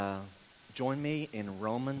Join me in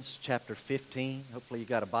Romans chapter 15. Hopefully you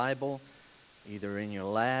got a Bible, either in your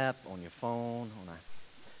lap, on your phone, on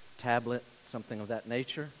a tablet, something of that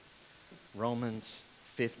nature. Romans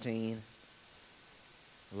 15.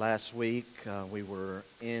 Last week we were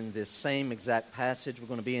in this same exact passage we're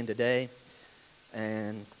going to be in today.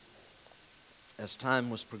 And as time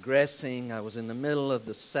was progressing, I was in the middle of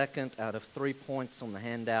the second out of 3 points on the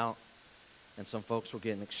handout. And some folks were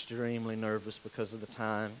getting extremely nervous because of the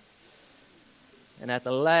time. And at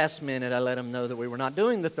the last minute, I let them know that we were not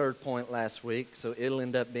doing the third point last week, so it'll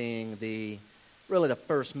end up being really the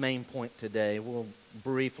first main point today. We'll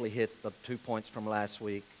briefly hit the 2 points from last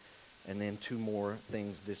week, and then 2 more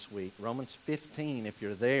things this week. Romans 15, if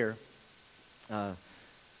you're there,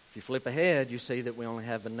 if you flip ahead, you see that we only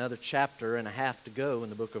have another chapter and a half to go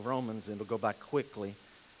in the book of Romans, and it'll go by quickly.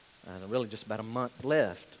 Really just about a month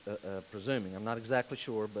left, presuming. I'm not exactly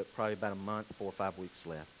sure, but probably about a month, 4 or 5 weeks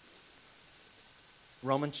left.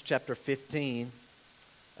 Romans chapter 15.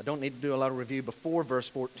 I don't need to do a lot of review before verse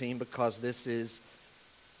 14 because this is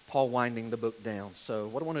Paul winding the book down. So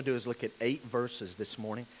what I want to do is look at 8 verses this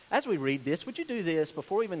morning. As we read this, would you do this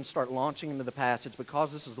before we even start launching into the passage?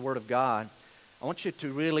 Because this is the Word of God, I want you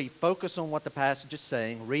to really focus on what the passage is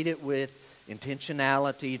saying. Read it with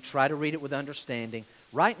intentionality. Try to read it with understanding.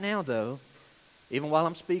 Right now, though, even while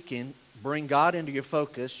I'm speaking, bring God into your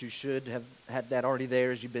focus. You should have had that already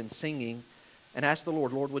there as you've been singing. And ask the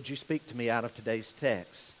Lord, Lord, would you speak to me out of today's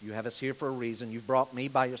text? You have us here for a reason. You've brought me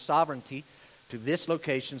by your sovereignty to this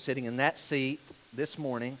location, sitting in that seat this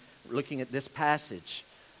morning, looking at this passage.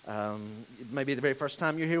 It may be the very first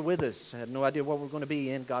time you're here with us. I have no idea what we're going to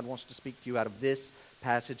be in. God wants to speak to you out of this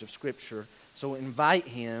passage of Scripture. So invite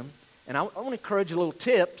Him. And I want to encourage you little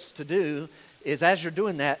tips to do is as you're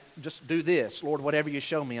doing that, just do this. Lord, whatever you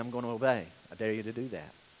show me, I'm going to obey. I dare you to do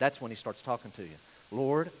that. That's when He starts talking to you.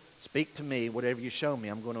 Lord, speak to me, whatever you show me,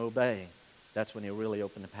 I'm going to obey. That's when He'll really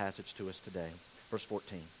open the passage to us today. Verse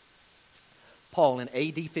 14. Paul, in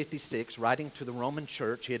AD 56, writing to the Roman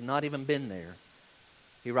church, he had not even been there.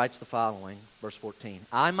 He writes the following, verse 14.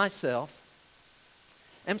 I myself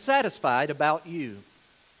am satisfied about you,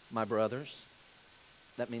 my brothers.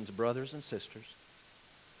 That means brothers and sisters.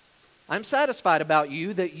 I'm satisfied about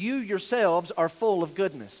you that you yourselves are full of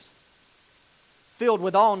goodness, filled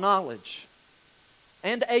with all knowledge,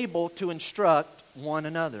 and able to instruct one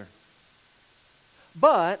another.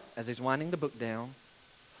 But, as he's winding the book down,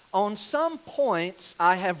 on some points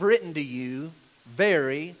I have written to you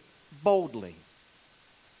very boldly,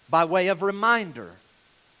 by way of reminder.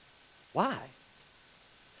 Why?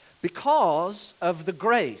 Because of the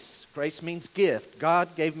grace. Grace means gift.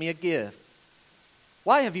 God gave me a gift.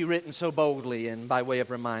 Why have you written so boldly and by way of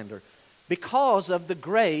reminder? Because of the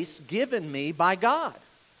grace given me by God.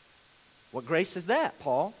 What grace is that,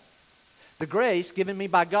 Paul? The grace given me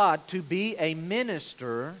by God to be a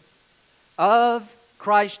minister of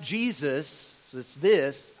Christ Jesus. So it's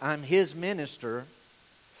this, I'm His minister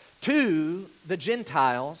to the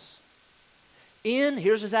Gentiles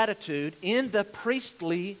here's his attitude, in the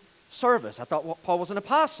priestly service. I thought Paul was an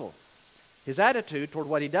apostle. His attitude toward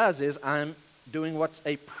what he does is, I'm doing what's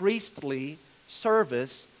a priestly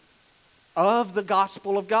service of the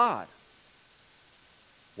gospel of God.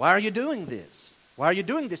 Why are you doing this? Why are you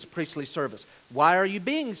doing this priestly service? Why are you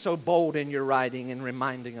being so bold in your writing and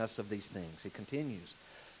reminding us of these things? He continues.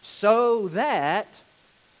 So that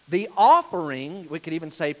the offering, we could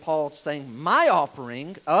even say Paul saying, my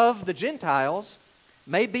offering of the Gentiles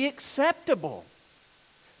may be acceptable,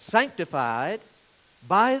 sanctified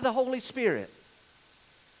by the Holy Spirit.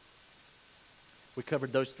 We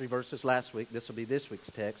covered those 3 verses last week. This will be this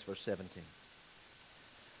week's text, verse 17.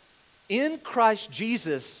 In Christ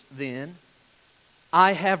Jesus, then,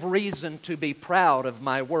 I have reason to be proud of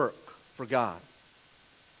my work for God.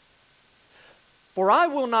 For I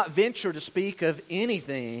will not venture to speak of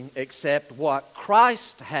anything except what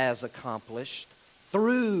Christ has accomplished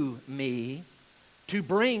through me to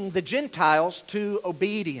bring the Gentiles to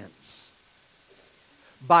obedience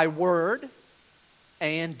by word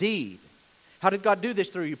and deed. How did God do this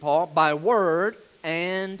through you, Paul? By word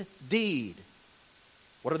and deed.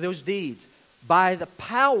 What are those deeds? By the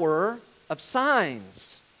power of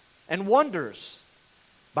signs and wonders,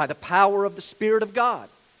 by the power of the Spirit of God.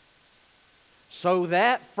 So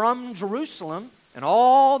that from Jerusalem and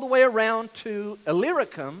all the way around to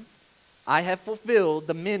Illyricum, I have fulfilled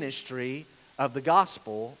the ministry of the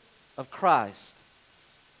gospel of Christ.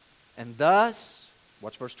 And thus,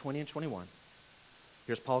 watch verse 20 and 21.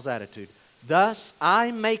 Here's Paul's attitude. Thus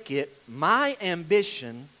I make it my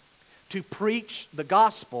ambition to preach the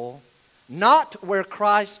gospel not where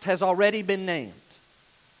Christ has already been named,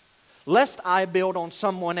 lest I build on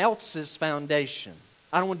someone else's foundation.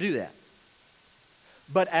 I don't want to do that.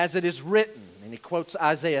 But as it is written, and he quotes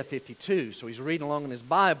Isaiah 52, so he's reading along in his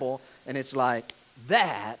Bible, and it's like,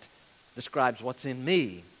 that describes what's in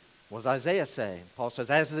me. What does Isaiah say? Paul says,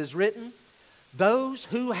 as it is written, those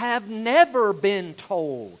who have never been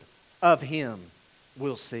told of him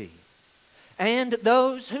will see. And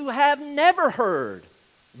those who have never heard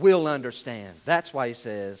will understand. That's why he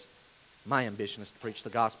says, my ambition is to preach the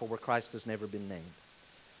gospel where Christ has never been named.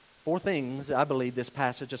 4 things I believe this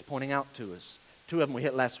passage is pointing out to us. 2 of them we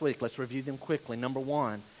hit last week. Let's review them quickly. Number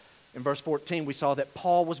 1, in verse 14, we saw that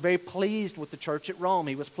Paul was very pleased with the church at Rome.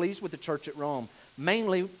 He was pleased with the church at Rome.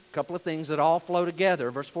 Mainly, a couple of things that all flow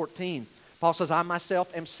together. Verse 14, Paul says, I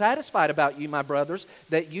myself am satisfied about you, my brothers,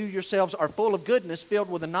 that you yourselves are full of goodness, filled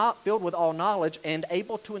with all knowledge, and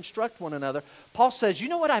able to instruct one another. Paul says, you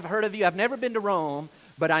know what I've heard of you? I've never been to Rome,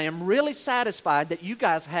 but I am really satisfied that you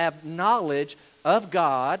guys have knowledge of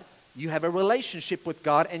God. You have a relationship with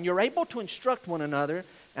God, and you're able to instruct one another.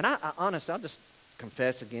 And I honestly, I'll just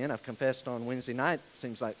confess again. I've confessed on Wednesday night,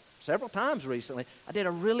 seems like several times recently. I did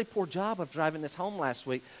a really poor job of driving this home last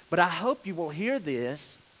week, but I hope you will hear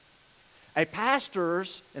this. A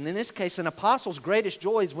pastor's, and in this case an apostle's greatest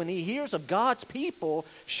joy is when he hears of God's people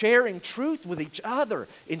sharing truth with each other,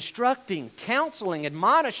 instructing, counseling,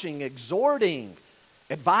 admonishing, exhorting,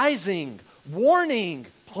 advising, warning.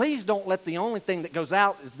 Please don't let the only thing that goes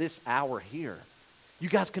out is this hour here. You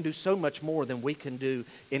guys can do so much more than we can do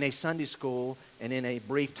in a Sunday school and in a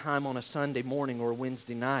brief time on a Sunday morning or a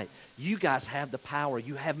Wednesday night. You guys have the power.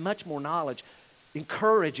 You have much more knowledge.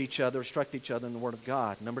 Encourage each other, instruct each other in the Word of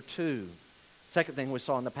God. Number 2, second thing we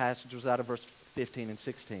saw in the passage was out of verse 15 and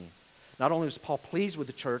 16. Not only was Paul pleased with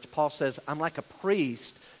the church, Paul says, I'm like a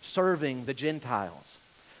priest serving the Gentiles.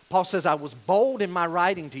 Paul says, I was bold in my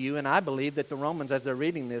writing to you, and I believe that the Romans, as they're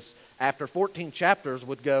reading this, after 14 chapters,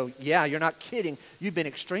 would go, yeah, you're not kidding. You've been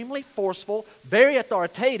extremely forceful, very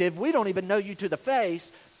authoritative. We don't even know you to the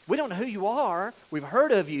face. We don't know who you are. We've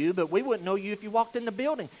heard of you, but we wouldn't know you if you walked in the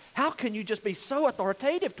building. How can you just be so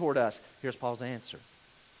authoritative toward us? Here's Paul's answer.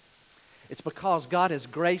 It's because God has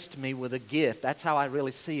graced me with a gift. That's how I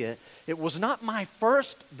really see it. It was not my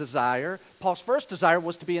first desire. Paul's first desire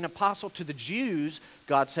was to be an apostle to the Jews.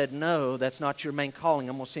 God said, no, that's not your main calling.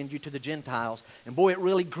 I'm going to send you to the Gentiles. And boy, it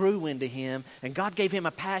really grew into him. And God gave him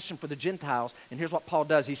a passion for the Gentiles. And here's what Paul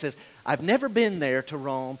does. He says, I've never been there to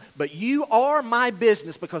Rome, but you are my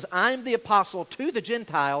business because I'm the apostle to the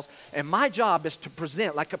Gentiles. And my job is to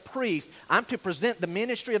present, like a priest, I'm to present the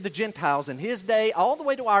ministry of the Gentiles in his day, all the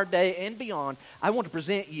way to our day and beyond. I want to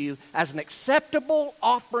present you as an acceptable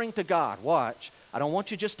offering to God. Watch. I don't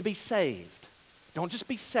want you just to be saved. Don't just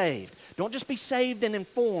be saved. Don't just be saved and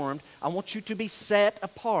informed. I want you to be set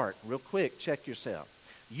apart. Real quick, check yourself.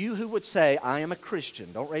 You who would say, I am a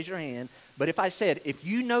Christian, don't raise your hand. But if I said, if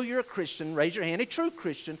you know you're a Christian, raise your hand. A true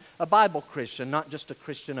Christian, a Bible Christian, not just a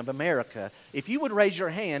Christian of America. If you would raise your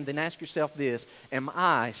hand, then ask yourself this. Am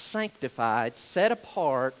I sanctified, set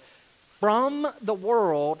apart from the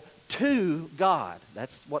world to God?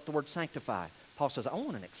 That's what the word sanctify. Paul says, I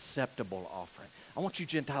want an acceptable offering. I want you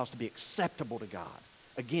Gentiles to be acceptable to God.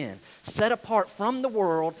 Again, set apart from the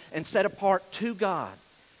world and set apart to God.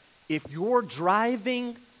 If your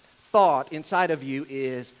driving thought inside of you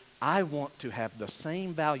is, I want to have the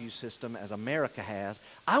same value system as America has.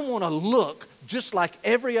 I want to look just like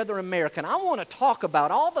every other American. I want to talk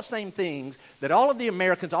about all the same things that all of the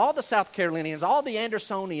Americans, all the South Carolinians, all the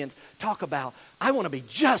Andersonians talk about. I want to be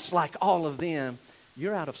just like all of them.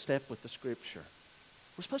 You're out of step with the Scripture.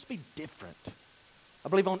 We're supposed to be different. I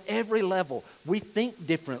believe on every level, we think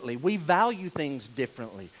differently. We value things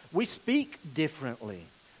differently. We speak differently.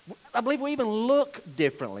 I believe we even look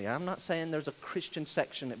differently. I'm not saying there's a Christian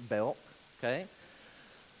section at Belk, okay?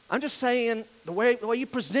 I'm just saying the way you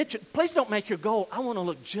present it, please don't make your goal, I want to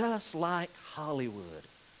look just like Hollywood.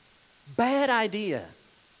 Bad idea.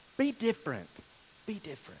 Be different. Be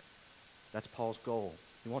different. That's Paul's goal.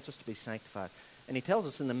 He wants us to be sanctified. And he tells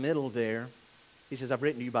us in the middle there, he says, I've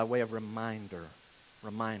written to you by way of reminder.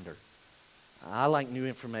 Reminder. I like new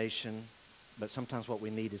information, but sometimes what we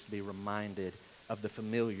need is to be reminded of the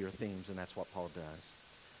familiar themes, and that's what Paul does.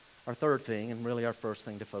 Our third thing, and really our first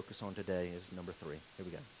thing to focus on today, is number 3. Here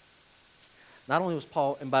we go. Not only was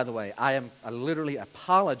Paul, and by the way, I literally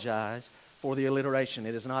apologize for the alliteration.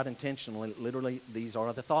 It is not intentional. Literally, these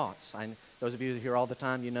are the thoughts. Those of you who hear all the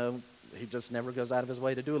time, you know he just never goes out of his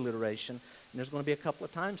way to do alliteration. And there's going to be a couple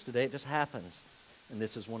of times today it just happens. And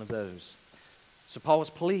this is one of those. So Paul was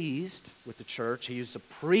pleased with the church. He was a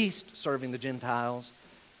priest serving the Gentiles.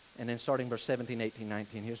 And then starting verse 17, 18,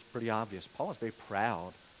 19, here's pretty obvious. Paul is very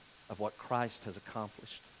proud of what Christ has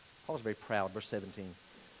accomplished. Paul's very proud. Verse 17.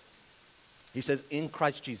 He says, in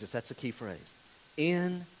Christ Jesus. That's the key phrase.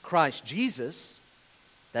 In Christ Jesus.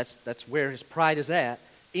 That's where his pride is at.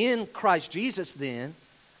 In Christ Jesus, then,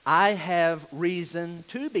 I have reason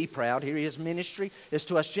to be proud. Here his ministry is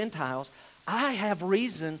to us Gentiles. I have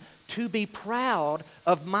reason to be proud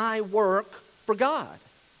of my work for God.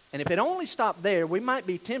 And if it only stopped there, we might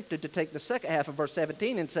be tempted to take the second half of verse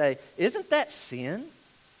 17 and say, isn't that sin?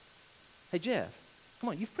 Hey, Jeff, come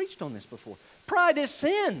on, you've preached on this before. Pride is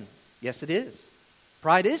sin. Yes, it is.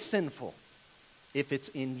 Pride is sinful if it's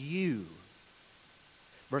in you.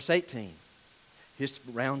 Verse 18, he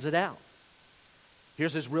rounds it out.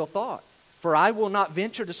 Here's his real thought. For I will not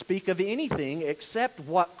venture to speak of anything except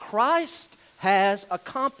what Christ has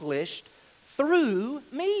accomplished through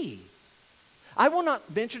me. I will not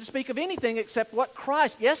venture to speak of anything except what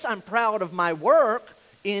Christ. Yes, I'm proud of my work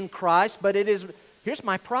in Christ, but here's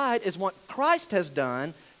my pride, is what Christ has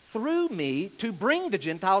done through me to bring the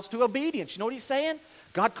Gentiles to obedience. You know what he's saying?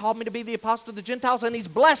 God called me to be the apostle to the Gentiles, and he's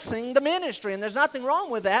blessing the ministry, and there's nothing wrong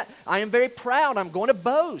with that. I am very proud. I'm going to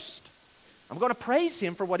boast. I'm going to praise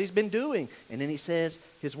him for what he's been doing. And then he says,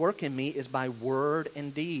 his work in me is by word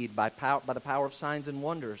and deed, by the power of signs and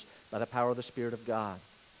wonders, by the power of the Spirit of God.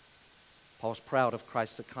 Paul's proud of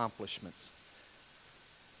Christ's accomplishments.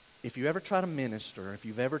 If you ever try to minister, if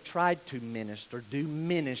you've ever tried to minister, do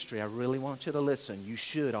ministry, I really want you to listen. You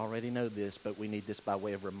should already know this, but we need this by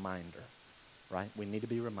way of reminder, right? We need to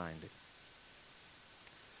be reminded.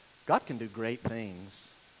 God can do great things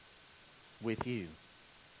with you.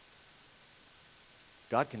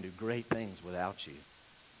 God can do great things without you.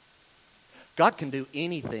 God can do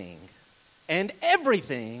anything and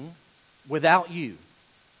everything without you.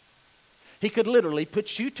 He could literally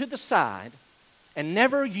put you to the side and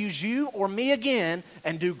never use you or me again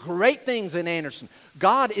and do great things in Anderson.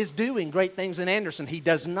 God is doing great things in Anderson. He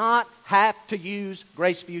does not have to use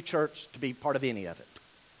Graceview Church to be part of any of it.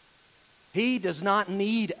 He does not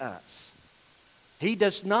need us. He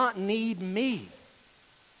does not need me.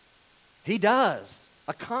 He does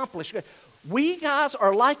accomplish. We guys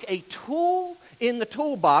are like a tool in the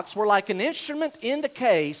toolbox. We're like an instrument in the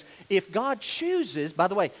case. If God chooses, by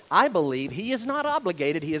the way, I believe he is not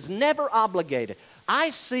obligated. He is never obligated. I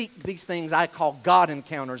seek these things I call God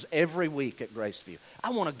encounters every week at Graceview. I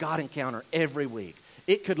want a God encounter every week.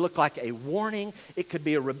 It could look like a warning. It could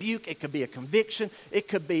be a rebuke. It could be a conviction. It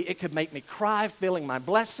could make me cry, feeling my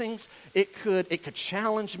blessings. It could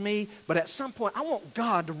challenge me. But at some point, I want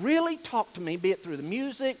God to really talk to me, be it through the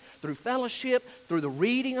music, through fellowship, through the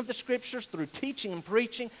reading of the Scriptures, through teaching and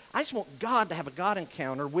preaching. I just want God to have a God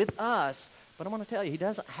encounter with us. But I want to tell you, he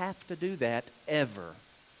doesn't have to do that ever.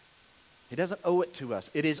 He doesn't owe it to us.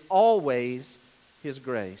 It is always his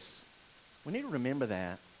grace. We need to remember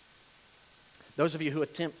that. Those of you who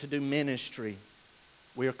attempt to do ministry,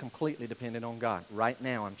 we are completely dependent on God. Right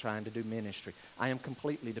now, I'm trying to do ministry. I am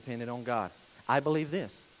completely dependent on God. I believe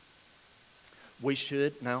this.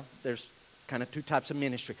 There's kind of two types of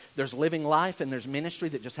ministry. There's living life and there's ministry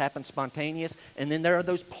that just happens spontaneous. And then there are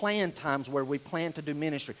those planned times where we plan to do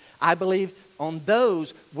ministry. I believe on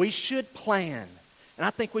those, we should plan. And I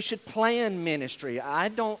think we should plan ministry.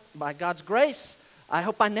 By God's grace, I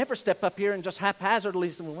hope I never step up here and just haphazardly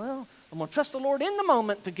say, well, I'm going to trust the Lord in the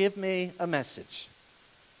moment to give me a message.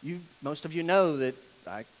 Most of you know that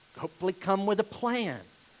I hopefully come with a plan.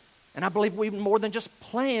 And I believe we more than just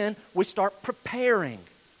plan, we start preparing.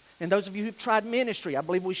 And those of you who've tried ministry, I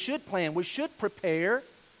believe we should plan, we should prepare,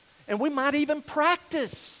 and we might even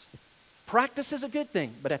practice. Practice is a good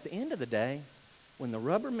thing. But at the end of the day, when the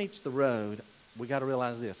rubber meets the road, we got to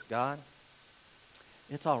realize this. God,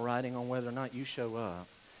 it's all riding on whether or not you show up.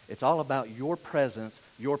 It's all about your presence,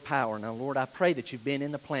 your power. Now, Lord, I pray that you've been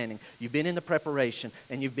in the planning, you've been in the preparation,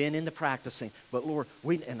 and you've been in the practicing. But, Lord,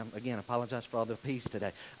 I apologize for all the peace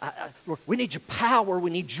today. Lord, we need your power.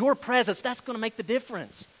 We need your presence. That's going to make the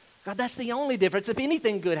difference. God, that's the only difference. If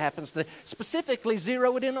anything good happens today, specifically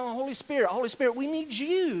zero it in on the Holy Spirit. Holy Spirit, we need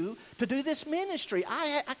you to do this ministry.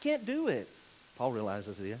 I can't do it. Paul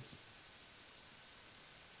realizes this.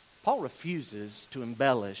 Paul refuses to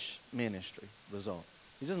embellish ministry result.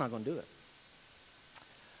 He's just not going to do it.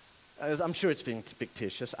 I'm sure it's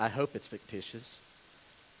fictitious. I hope it's fictitious.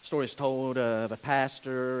 Story is told of a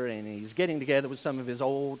pastor, and he's getting together with some of his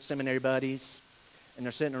old seminary buddies, and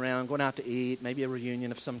they're sitting around going out to eat, maybe a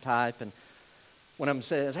reunion of some type, and one of them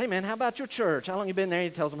says, hey man, how about your church? How long you been there?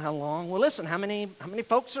 He tells them how long. Well, listen, how many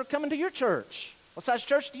folks are coming to your church? What size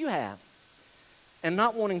church do you have? And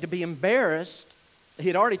not wanting to be embarrassed, he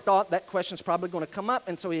had already thought that question's probably going to come up,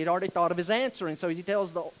 and so he had already thought of his answer. And so he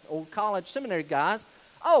tells the old college seminary guys,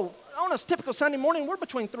 Oh, on a typical Sunday morning, we're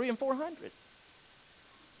between 300 and 400.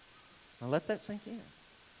 Now let that sink in.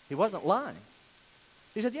 He wasn't lying.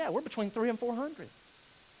 He said, yeah, we're between 300 and 400.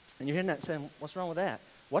 And you're hearing that saying, what's wrong with that?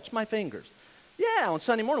 Watch my fingers. Yeah, on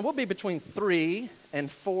Sunday morning, we'll be between 300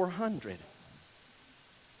 and 400.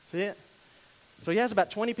 See it? So he has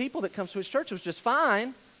about 20 people that comes to his church, which is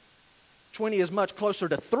fine. 20 is much closer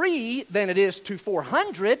to 3 than it is to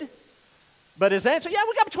 400. But his answer, yeah,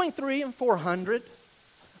 we got between 300 and 400.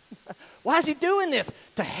 Why is he doing this?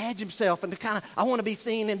 To hedge himself and to kind of, I want to be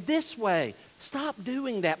seen in this way. Stop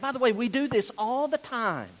doing that. By the way, we do this all the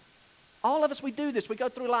time. All of us, we do this. We go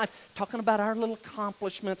through life talking about our little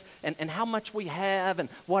accomplishments and how much we have and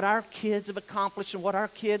what our kids have accomplished and what our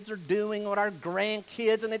kids are doing, what our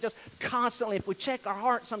grandkids, and it just constantly, if we check our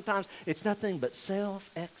heart sometimes, it's nothing but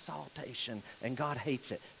self-exaltation, and God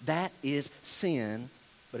hates it. That is sin.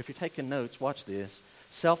 But if you're taking notes, watch this.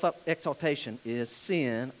 Self-exaltation is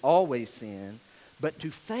sin, always sin, but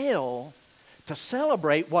to fail to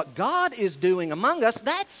celebrate what God is doing among us,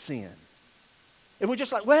 that's sin. If we're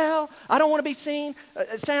just like, well, I don't want to be seen,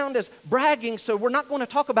 sound as bragging, so we're not going to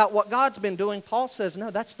talk about what God's been doing. Paul says,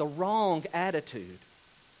 no, that's the wrong attitude.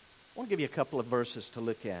 I want to give you a couple of verses to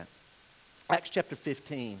look at. Acts chapter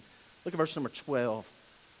 15. Look at verse number 12.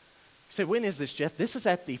 You say, when is this, Jeff? This is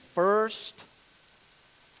at the first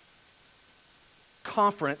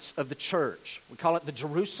conference of the church. We call it the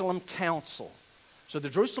Jerusalem Council. So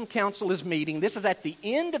the Jerusalem Council is meeting. This is at the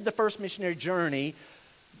end of the first missionary journey.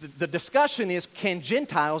 The discussion is, can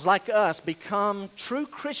Gentiles like us become true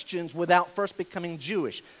Christians without first becoming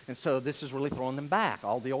Jewish? And so this is really throwing them back.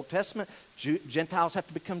 All the Old Testament, Gentiles have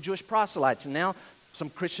to become Jewish proselytes. And now some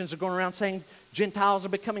Christians are going around saying Gentiles are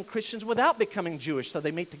becoming Christians without becoming Jewish. So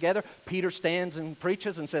they meet together. Peter stands and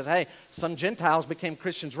preaches and says, hey, some Gentiles became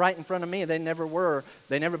Christians right in front of me. They never were.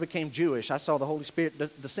 They never became Jewish. I saw the Holy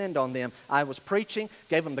Spirit descend on them. I was preaching,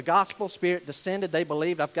 gave them the gospel. Spirit descended. They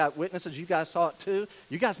believed. I've got witnesses. You guys saw it too.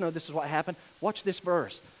 You guys know this is what happened. Watch this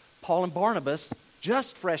verse. Paul and Barnabas,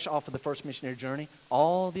 just fresh off of the first missionary journey,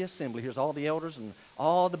 all the assembly, here's all the elders and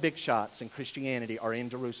all the big shots in Christianity are in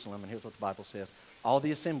Jerusalem. And here's what the Bible says. All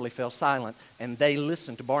the assembly fell silent, and they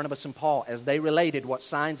listened to Barnabas and Paul as they related what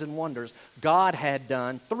signs and wonders God had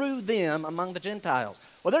done through them among the Gentiles.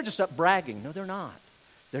 Well, they're just up bragging. No, they're not.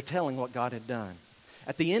 They're telling what God had done.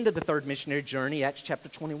 At the end of the third missionary journey, Acts chapter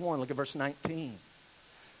 21, look at verse 19.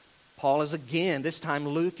 Paul is again, this time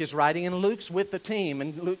Luke is writing, and Luke's with the team.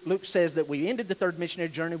 And Luke says that we ended the third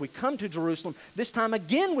missionary journey. We come to Jerusalem. This time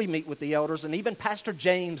again we meet with the elders, and even Pastor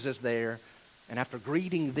James is there. And after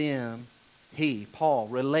greeting them, he, Paul,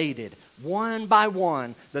 related one by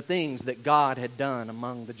one the things that God had done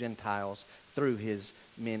among the Gentiles through his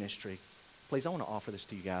ministry. Please, I want to offer this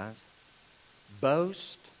to you guys.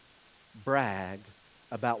 Boast, brag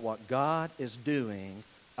about what God is doing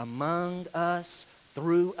among us,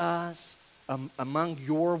 through us, among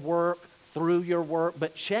your work, through your work.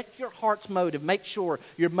 But check your heart's motive. Make sure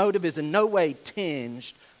your motive is in no way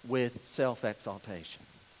tinged with self-exaltation.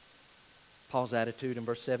 Paul's attitude in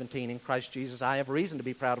verse 17, in Christ Jesus, I have reason to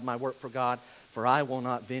be proud of my work for God, for I will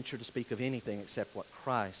not venture to speak of anything except what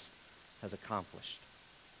Christ has accomplished.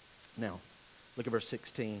 Now, look at verse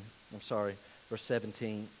 18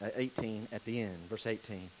 at the end, verse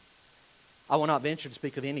 18. I will not venture to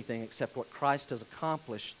speak of anything except what Christ has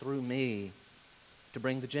accomplished through me to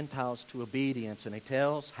bring the Gentiles to obedience. And he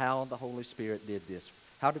tells how the Holy Spirit did this.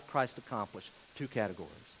 How did Christ accomplish? Two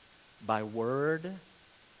categories. By word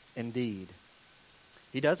and deed.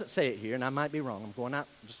 He doesn't say it here, and I might be wrong. I'm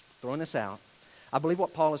just throwing this out. I believe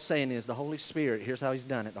what Paul is saying is the Holy Spirit, here's how he's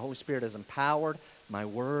done it. The Holy Spirit has empowered my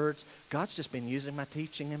words. God's just been using my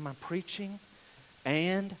teaching and my preaching.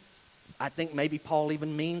 And I think maybe Paul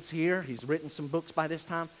even means here, he's written some books by this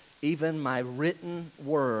time, even my written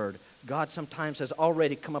word. God sometimes has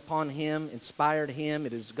already come upon him, inspired him.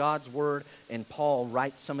 It is God's word, and Paul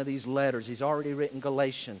writes some of these letters. He's already written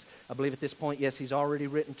Galatians. I believe at this point, yes, he's already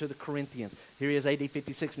written to the Corinthians. Here he is, AD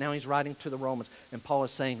 56. Now he's writing to the Romans. And Paul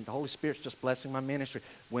is saying, the Holy Spirit's just blessing my ministry.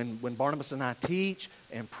 When Barnabas and I teach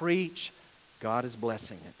and preach, God is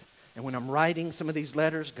blessing it. And when I'm writing some of these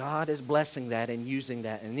letters, God is blessing that and using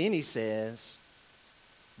that. And then he says,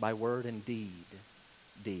 by word and deed.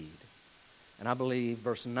 And I believe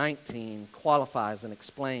verse 19 qualifies and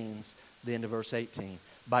explains the end of verse 18.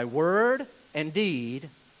 By word and deed,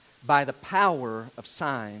 by the power of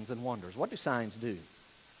signs and wonders. What do signs do?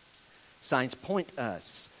 Signs point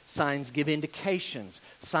us. Signs give indications.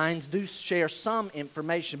 Signs do share some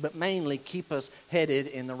information, but mainly keep us headed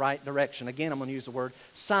in the right direction. Again, I'm going to use the word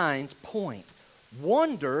signs point.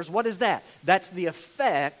 Wonders, what is that? That's the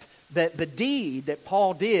effect that the deed that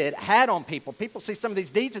Paul did had on people. People see some of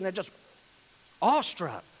these deeds and they're just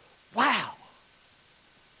awestruck. Wow.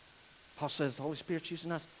 Paul says the Holy Spirit's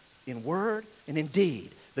using us in word and in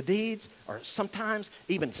deed. The deeds are sometimes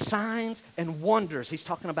even signs and wonders. He's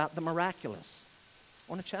talking about the miraculous.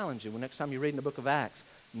 I want to challenge you, when next time you read in the book of Acts,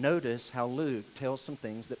 notice how Luke tells some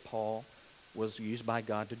things that Paul was used by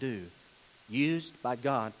God to do. Used by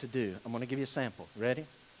God to do. I'm going to give you a sample. Ready?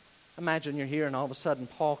 Imagine you're here and all of a sudden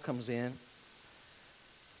Paul comes in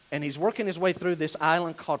and he's working his way through this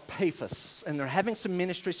island called Paphos, and they're having some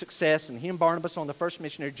ministry success, and he and Barnabas on the first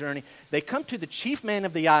missionary journey, they come to the chief man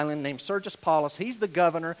of the island named Sergius Paulus. He's the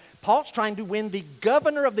governor. Paul's trying to win the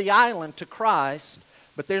governor of the island to Christ,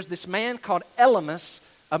 but there's this man called Elymas,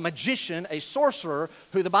 a magician, a sorcerer,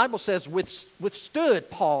 who the Bible says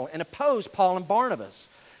withstood Paul and opposed Paul and Barnabas.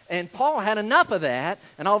 And Paul had enough of that,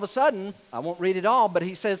 and all of a sudden, I won't read it all, but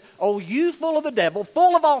he says, "Oh, you full of the devil,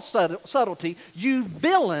 full of all subtlety, you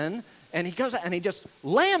villain." And he goes out and he just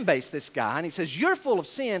lambastes this guy, and he says, "You're full of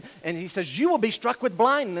sin," and he says, "You will be struck with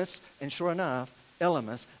blindness." And sure enough,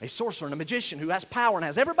 Elymas, a sorcerer and a magician who has power and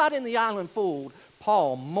has everybody in the island fooled,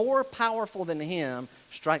 Paul, more powerful than him,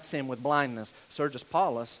 strikes him with blindness. Sergius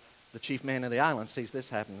Paulus, the chief man of the island, sees this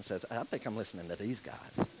happen and says, "I think I'm listening to these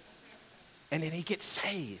guys." And then he gets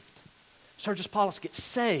saved. Sergius Paulus gets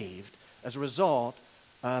saved as a result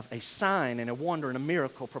of a sign and a wonder and a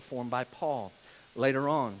miracle performed by Paul. Later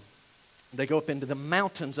on, they go up into the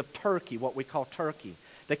mountains of Turkey, what we call Turkey.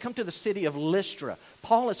 They come to the city of Lystra.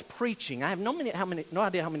 Paul is preaching. I have no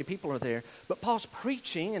idea how many people are there, but Paul's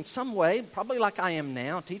preaching in some way, probably like I am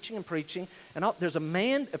now, teaching and preaching. And there's a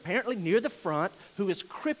man apparently near the front who is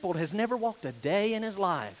crippled, has never walked a day in his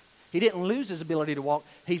life. He didn't lose his ability to walk.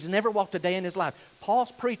 He's never walked a day in his life. Paul's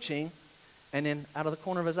preaching, and then out of the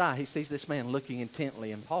corner of his eye, he sees this man looking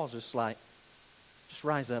intently, and Paul's just like, "Just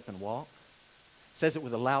rise up and walk." Says it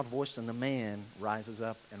with a loud voice, and the man rises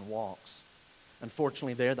up and walks.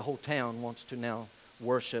 Unfortunately, there, the whole town wants to now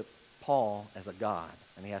worship Paul as a god,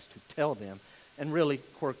 and he has to tell them. And really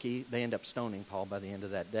quirky, they end up stoning Paul by the end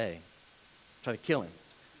of that day. Try to kill him.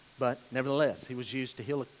 But nevertheless, he was used to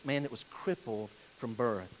heal a man that was crippled from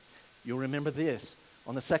birth. You'll remember this.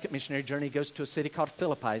 On the second missionary journey, he goes to a city called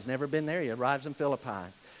Philippi. He's never been there. He arrives in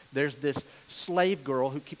Philippi. There's this slave girl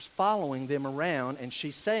who keeps following them around, and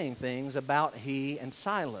she's saying things about he and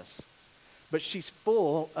Silas. But she's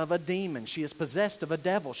full of a demon. She is possessed of a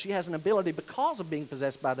devil. She has an ability, because of being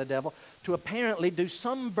possessed by the devil, to apparently do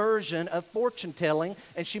some version of fortune telling,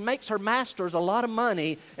 and she makes her masters a lot of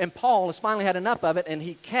money, and Paul has finally had enough of it, and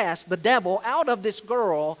he casts the devil out of this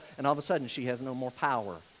girl, and all of a sudden she has no more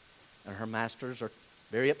power. And her masters are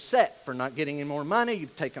very upset for not getting any more money.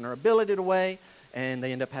 You've taken her ability away. And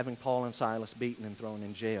they end up having Paul and Silas beaten and thrown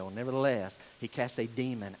in jail. Nevertheless, he casts a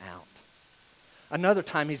demon out. Another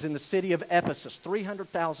time, he's in the city of Ephesus,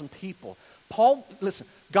 300,000 people. Paul, listen,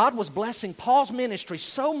 God was blessing Paul's ministry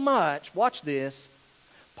so much. Watch this.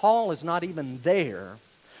 Paul is not even there,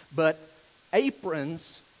 but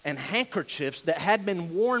aprons and handkerchiefs that had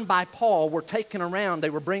been worn by Paul were taken around. They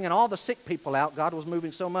were bringing all the sick people out. God was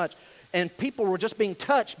moving so much. And people were just being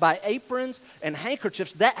touched by aprons and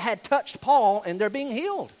handkerchiefs that had touched Paul, and they're being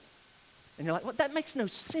healed. And you're like, well, that makes no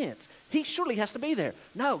sense. He surely has to be there.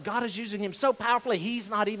 No, God is using him so powerfully, he's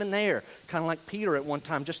not even there. Kind of like Peter at one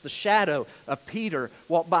time. Just the shadow of Peter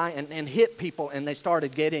walked by and hit people, and they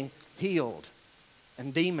started getting healed.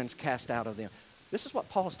 And demons cast out of them. This is what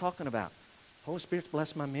Paul is talking about. Holy Spirit's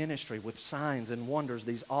blessed my ministry with signs and wonders,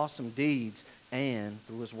 these awesome deeds, and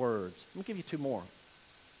through his words. Let me give you two more.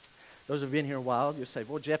 Those who have been here a while, you'll say,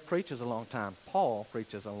 well, Jeff preaches a long time. Paul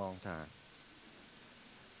preaches a long time.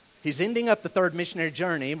 He's ending up the third missionary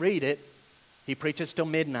journey. Read it. He preaches till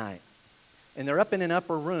midnight. And they're up in an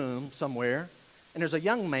upper room somewhere. And there's a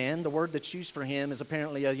young man. The word that's used for him is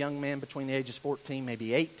apparently a young man between the ages 14,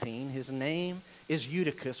 maybe 18. His name is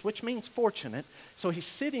Eutychus, which means fortunate. So he's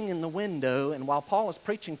sitting in the window, and while Paul is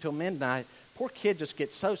preaching till midnight, poor kid just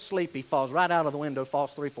gets so sleepy, falls right out of the window,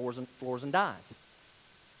 falls 3 floors and dies.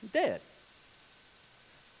 Dead.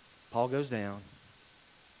 Paul goes down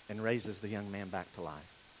and raises the young man back to life.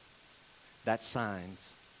 That's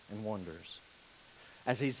signs and wonders.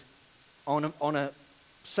 As he's on a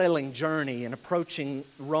sailing journey and approaching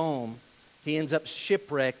Rome, he ends up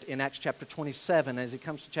shipwrecked in Acts chapter 27. As he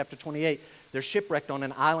comes to chapter 28, they're shipwrecked on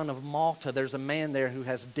an island of Malta. There's a man there who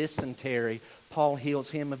has dysentery. Paul heals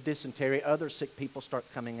him of dysentery. Other sick people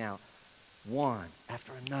start coming out. One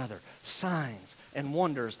after another, signs and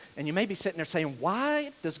wonders. And you may be sitting there saying,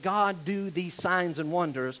 why does God do these signs and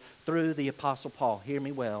wonders through the Apostle Paul? Hear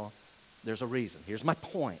me well. There's a reason. Here's my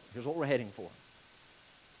point. Here's what we're heading for.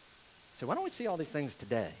 So why don't we see all these things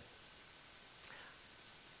today?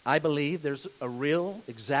 I believe there's a real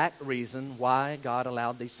exact reason why God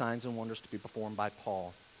allowed these signs and wonders to be performed by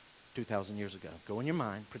Paul 2,000 years ago. Go in your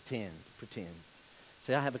mind, pretend.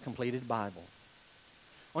 Say, I have a completed Bible.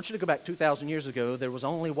 I want you to go back 2,000 years ago. There was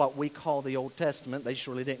only what we call the Old Testament. They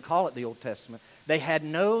surely didn't call it the Old Testament. They had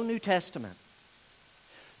no New Testament.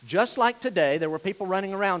 Just like today, there were people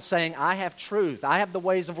running around saying, I have truth. I have the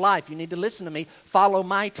ways of life. You need to listen to me. Follow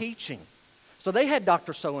my teaching. So they had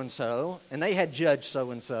Dr. So-and-so, and they had Judge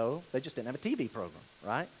so-and-so. They just didn't have a TV program,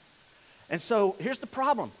 right? And so here's the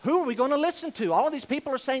problem. Who are we going to listen to? All of these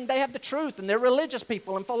people are saying they have the truth, and they're religious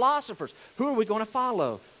people and philosophers. Who are we going to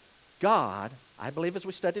follow? God, I believe as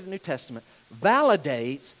we study the New Testament,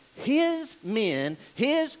 validates His men,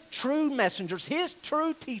 His true messengers, His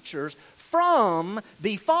true teachers from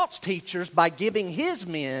the false teachers by giving His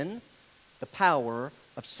men the power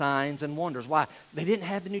of signs and wonders. Why? They didn't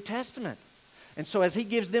have the New Testament. And so as He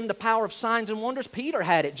gives them the power of signs and wonders, Peter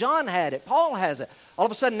had it, John had it, Paul has it. All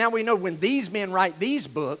of a sudden now we know when these men write these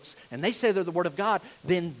books and they say they're the Word of God,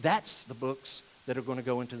 then that's the books that are going to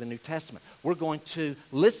go into the New Testament. We're going to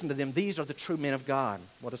listen to them. These are the true men of God.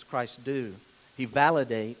 What does Christ do? He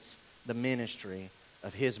validates the ministry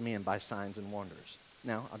of His men by signs and wonders.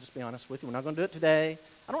 Now, I'll just be honest with you. We're not going to do it today.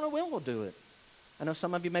 I don't know when we'll do it. I know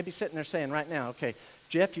some of you may be sitting there saying right now, okay,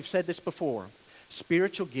 Jeff, you've said this before.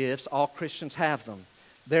 Spiritual gifts, all Christians have them.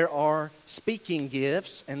 There are speaking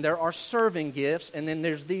gifts, and there are serving gifts, and then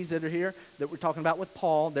there's these that are here that we're talking about with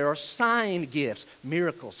Paul. There are sign gifts,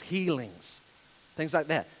 miracles, healings, things like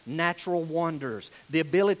that. Natural wonders, the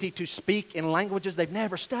ability to speak in languages they've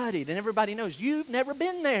never studied, and everybody knows you've never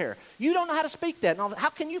been there. You don't know how to speak that. And how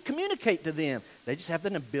can you communicate to them? They just have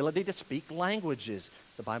an ability to speak languages.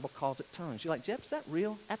 The Bible calls it tongues. You're like, Jeff, is that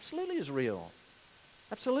real? Absolutely is real.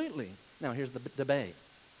 Absolutely. Now, here's the debate.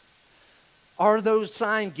 Are those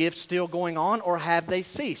sign gifts still going on, or have they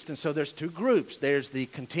ceased? And so there's two groups. There's the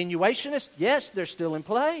continuationists. Yes, they're still in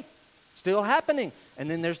play, still happening. And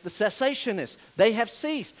then there's the cessationists. They have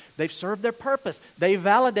ceased. They've served their purpose. They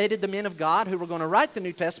validated the men of God who were going to write the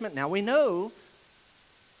New Testament. Now we know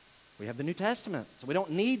we have the New Testament, so we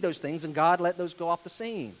don't need those things, and God let those go off the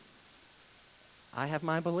scene. I have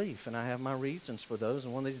my belief, and I have my reasons for those,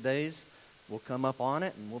 and one of these days we'll come up on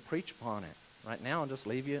it, and we'll preach upon it. Right now, I'll just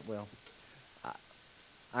leave you,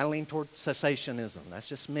 I lean toward cessationism. That's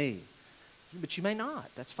just me. But you may not.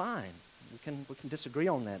 That's fine. We can disagree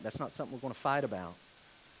on that. That's not something we're going to fight about.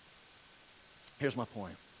 Here's my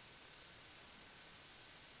point.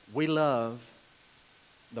 We love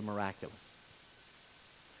the miraculous.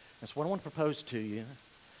 That's what I want to propose to you.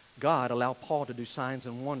 God allowed Paul to do signs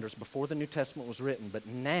and wonders before the New Testament was written. But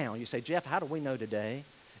now, you say, Jeff, how do we know today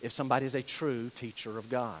if somebody is a true teacher of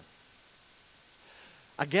God?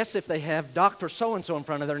 I guess if they have Dr. So-and-so in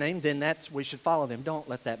front of their name, then we should follow them. Don't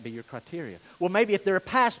let that be your criteria. Well, maybe if they're a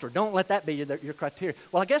pastor, don't let that be your criteria.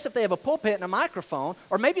 Well, I guess if they have a pulpit and a microphone,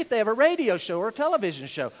 or maybe if they have a radio show or a television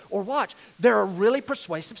show, or watch, they're a really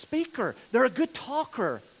persuasive speaker. They're a good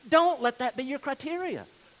talker. Don't let that be your criteria.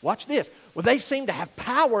 Watch this. Well, they seem to have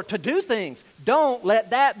power to do things. Don't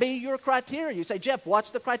let that be your criteria. You say, Jeff,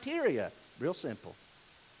 what's the criteria? Real simple.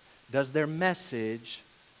 Does their message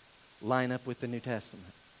line up with the New Testament?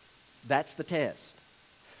 That's the test.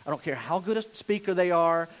 I don't care how good a speaker they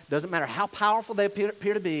are. Doesn't matter how powerful they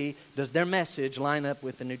appear to be. Does their message line up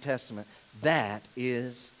with the New Testament? That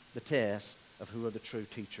is the test of who are the true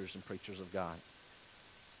teachers and preachers of God.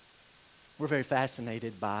 We're very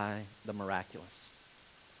fascinated by the miraculous.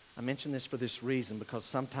 I mention this for this reason, because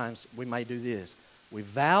sometimes we may do this. We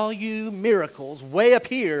value miracles way up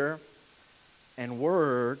here, and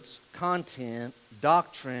words, content,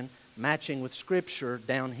 doctrine, matching with Scripture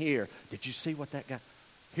down here. Did you see what that guy...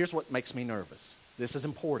 Here's what makes me nervous. This is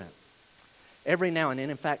important. Every now and then,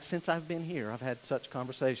 in fact, since I've been here, I've had such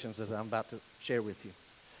conversations as I'm about to share with you.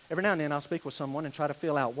 Every now and then I'll speak with someone and try to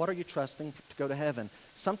feel out, what are you trusting to go to heaven?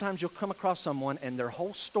 Sometimes you'll come across someone and their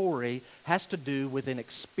whole story has to do with an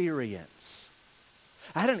experience.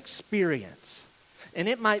 I had an experience. And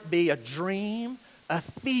it might be a dream, a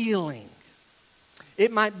feeling.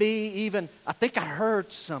 It might be even, I think I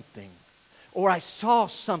heard something, or I saw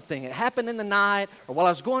something. It happened in the night, or while I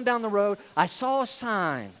was going down the road, I saw a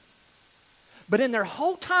sign. But in their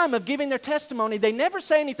whole time of giving their testimony, they never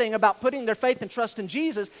say anything about putting their faith and trust in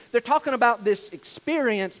Jesus. They're talking about this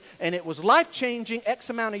experience, and it was life-changing X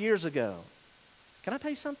amount of years ago. Can I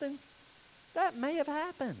tell you something? That may have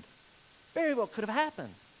happened. Very well could have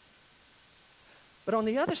happened. But on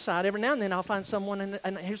the other side, every now and then I'll find someone,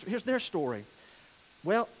 and here's their story.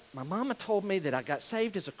 Well, my mama told me that I got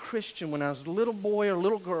saved as a Christian when I was a little boy or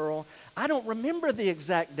little girl. I don't remember the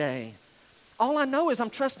exact day. All I know is I'm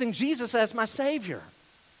trusting Jesus as my Savior.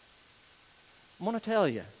 I'm going to tell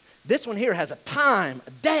you, this one here has a time,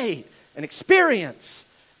 a date, an experience.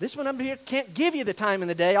 This one up here can't give you the time and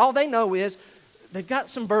the day. All they know is they've got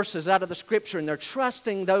some verses out of the Scripture, and they're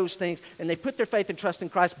trusting those things, and they put their faith and trust in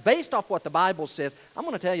Christ based off what the Bible says. I'm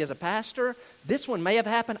going to tell you, as a pastor, this one may have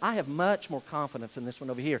happened. I have much more confidence in this one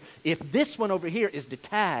over here. If this one over here is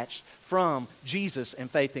detached from Jesus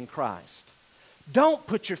and faith in Christ. Don't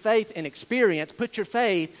put your faith in experience. Put your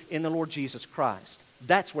faith in the Lord Jesus Christ.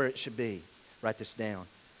 That's where it should be. Write this down.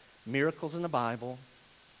 Miracles in the Bible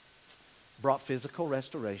brought physical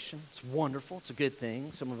restoration. It's wonderful. It's a good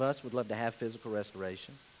thing. Some of us would love to have physical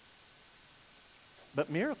restoration. But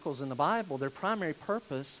miracles in the Bible, their primary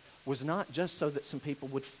purpose was not just so that some people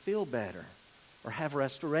would feel better or have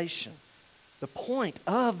restoration. The point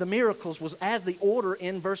of the miracles was as the order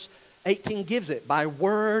in verse 18 gives it, by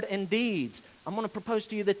word and deeds. I'm going to propose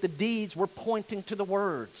to you that the deeds were pointing to the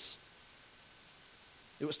words.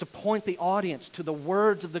 It was to point the audience to the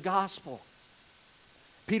words of the gospel.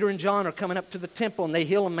 Peter and John are coming up to the temple and they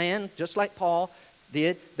heal a man, just like Paul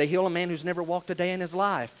did. They heal a man who's never walked a day in his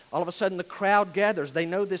life. All of a sudden the crowd gathers. They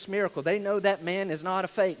know this miracle. They know that man is not a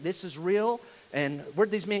fake. This is real. And where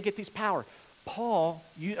did these men get these power?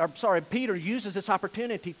 Peter uses this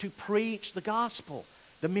opportunity to preach the gospel.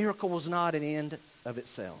 The miracle was not an end of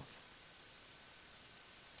itself.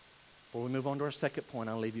 Before we move on to our second point,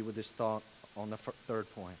 I'll leave you with this thought on the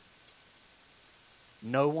third point.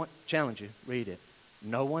 No one, challenge you, read it.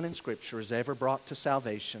 No one in Scripture is ever brought to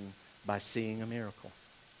salvation by seeing a miracle.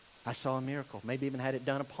 I saw a miracle, maybe even had it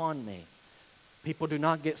done upon me. People do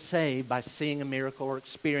not get saved by seeing a miracle or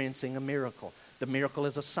experiencing a miracle. The miracle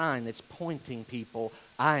is a sign that's pointing people,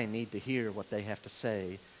 I need to hear what they have to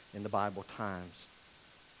say in the Bible times.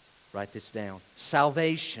 Write this down.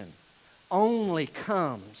 Salvation only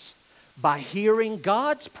comes by hearing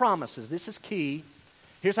God's promises. This is key.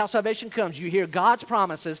 Here's how salvation comes. You hear God's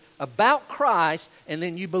promises about Christ, and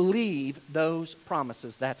then you believe those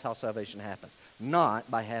promises. That's how salvation happens. Not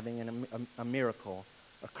by having a miracle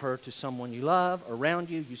occur to someone you love, around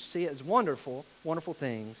you. You see it as wonderful, wonderful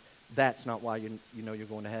things. That's not why you know you're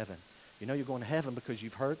going to heaven. You know you're going to heaven because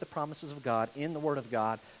you've heard the promises of God in the Word of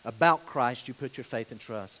God about Christ. You put your faith and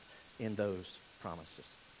trust in those promises.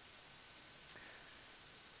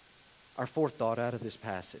 Our fourth thought out of this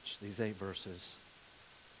passage, these 8 verses,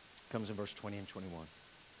 comes in verse 20 and 21.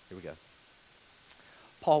 Here we go.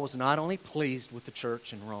 Paul was not only pleased with the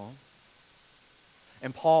church in Rome,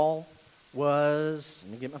 and Paul was,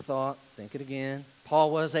 let me get my thought, think it again.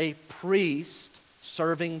 Paul was a priest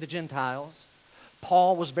serving the Gentiles.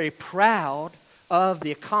 Paul was very proud of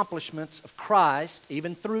the accomplishments of Christ,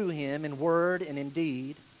 even through him in word and in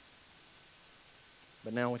deed.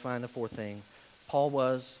 But now we find the fourth thing. Paul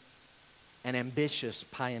was an ambitious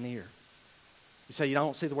pioneer. You say you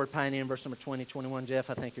don't see the word pioneer in verse number 20, 21, Jeff.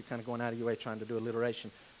 I think you're kind of going out of your way trying to do alliteration.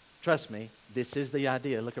 Trust me, this is the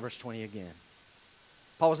idea. Look at verse 20 again.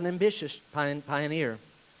 Paul was an ambitious pioneer. In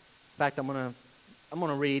fact, I'm going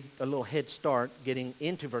to read a little head start getting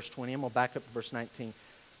into verse 20. I'm going to back up to verse 19.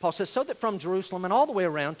 Paul says, so that from Jerusalem and all the way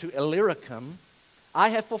around to Illyricum, I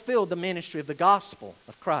have fulfilled the ministry of the gospel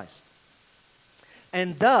of Christ.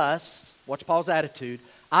 And thus, watch Paul's attitude,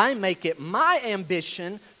 I make it my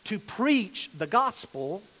ambition to preach the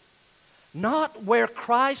gospel, not where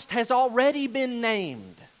Christ has already been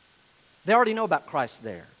named. They already know about Christ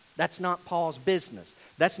there. That's not Paul's business.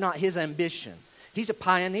 That's not his ambition. He's a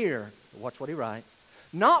pioneer. Watch what he writes.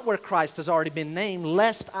 Not where Christ has already been named,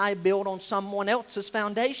 lest I build on someone else's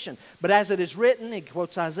foundation. But as it is written, he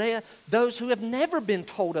quotes Isaiah, those who have never been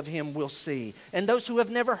told of him will see, and those who have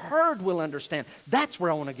never heard will understand. That's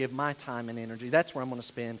where I want to give my time and energy. That's where I'm going to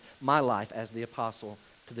spend my life as the apostle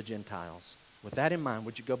to the Gentiles. With that in mind,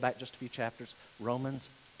 would you go back just a few chapters? Romans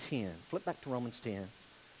 10. Flip back to Romans 10.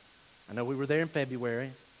 I know we were there in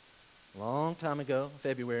February, a long time ago,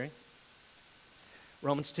 February.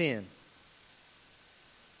 Romans 10.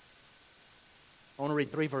 I want to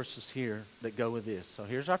read 3 verses here that go with this. So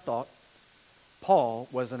here's our thought. Paul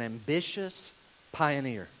was an ambitious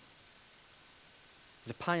pioneer.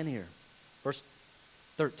 He's a pioneer. Verse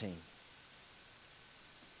 13.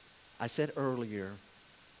 I said earlier,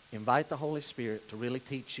 invite the Holy Spirit to really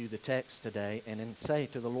teach you the text today and then say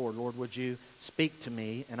to the Lord, Lord, would you speak to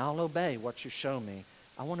me and I'll obey what you show me.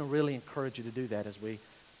 I want to really encourage you to do that as we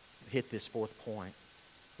hit this fourth point.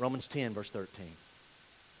 Romans 10, verse 13.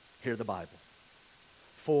 Hear the Bible.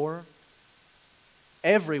 For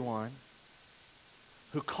everyone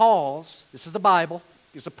who calls, this is the Bible,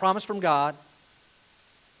 It's a promise from God.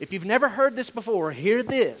 If you've never heard this before, hear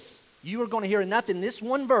this. You are going to hear enough in this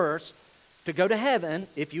one verse to go to heaven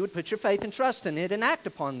if you would put your faith and trust in it and act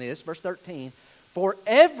upon this. Verse 13. For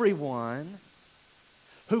everyone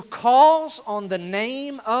who calls on the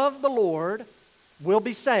name of the Lord will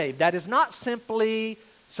be saved. That is not simply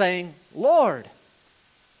saying, Lord.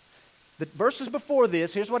 The verses before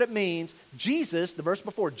this, here's what it means. Jesus, the verse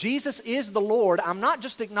before, Jesus is the Lord. I'm not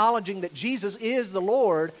just acknowledging that Jesus is the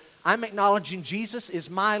Lord. I'm acknowledging Jesus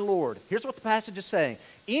is my Lord. Here's what the passage is saying.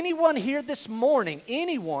 Anyone here this morning,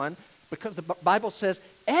 anyone, because the Bible says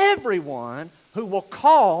everyone who will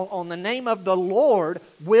call on the name of the Lord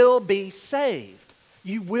will be saved.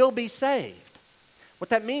 You will be saved.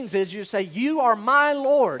 What that means is you say, you are my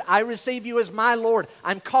Lord. I receive you as my Lord.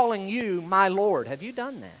 I'm calling you my Lord. Have you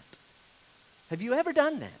done that? Have you ever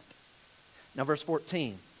done that? Now verse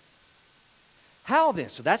 14. How then?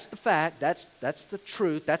 So that's the fact, that's the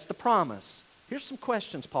truth, that's the promise. Here's some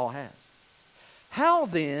questions Paul has. How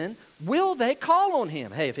then will they call on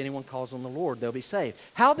him? Hey, if anyone calls on the Lord, they'll be saved.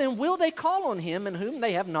 How then will they call on him in whom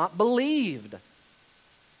they have not believed?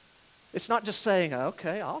 It's not just saying,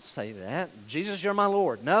 okay, I'll say that. Jesus, you're my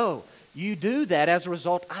Lord. No, you do that as a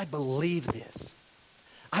result. I believe this.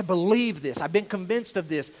 I believe this. I've been convinced of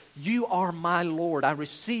this. You are my Lord. I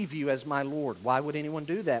receive you as my Lord. Why would anyone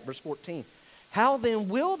do that? Verse 14. How then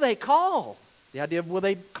will they call? The idea of will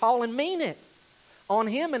they call and mean it? On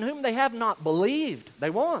him in whom they have not believed. They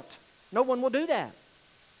won't. No one will do that.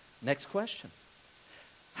 Next question.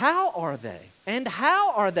 How are they? And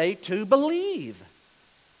how are they to believe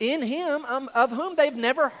in him of whom they've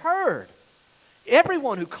never heard?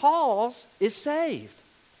 Everyone who calls is saved.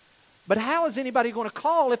 But how is anybody going to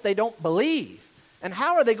call if they don't believe? And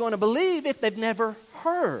how are they going to believe if they've never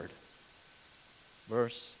heard?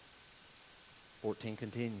 Verse 14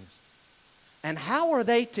 continues. And how are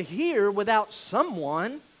they to hear without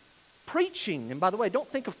someone preaching? And by the way, don't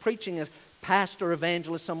think of preaching as pastor,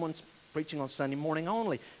 evangelist, someone's preaching on Sunday morning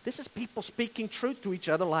only. This is people speaking truth to each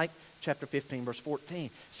other like chapter 15, verse 14.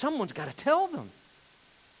 Someone's got to tell them.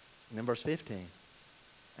 And then verse 15.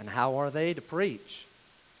 And how are they to preach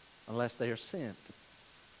unless they are sent?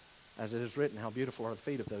 As it is written, how beautiful are the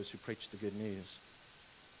feet of those who preach the good news.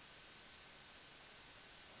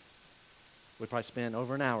 We probably spent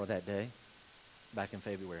over an hour that day, back in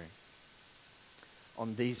February,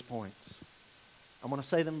 on these points. I'm going to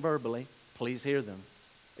say them verbally. Please hear them.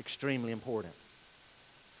 Extremely important.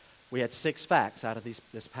 We had 6 facts out of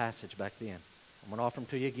this passage back then. I'm going to offer them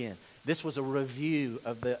to you again. This was a review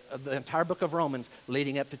of the entire book of Romans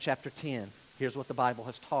leading up to chapter 10. Here's what the Bible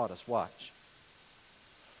has taught us. Watch.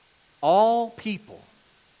 All people.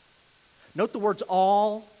 Note the words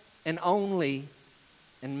all and only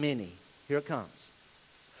and many. Here it comes.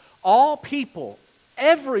 All people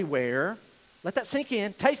everywhere, let that sink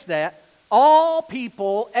in, taste that. All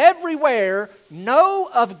people everywhere know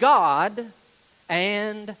of God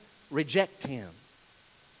and reject him.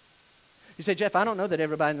 You say, Jeff, I don't know that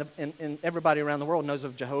everybody everybody around the world knows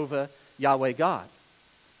of Jehovah, Yahweh, God.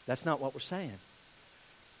 That's not what we're saying.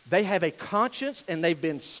 They have a conscience and they've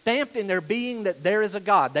been stamped in their being that there is a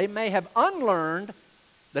God. They may have unlearned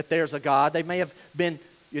that there's a God. They may have been,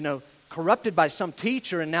 corrupted by some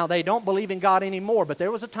teacher and now they don't believe in God anymore. But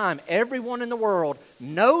there was a time everyone in the world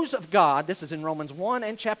knows of God. This is in Romans 1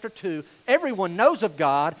 and chapter 2. Everyone knows of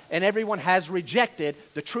God and everyone has rejected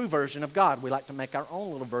the true version of God. We like to make our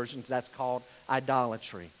own little versions. That's called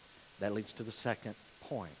idolatry. That leads to the second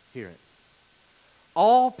point. Hear it.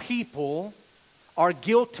 All people are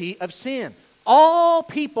guilty of sin. All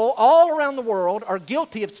people all around the world are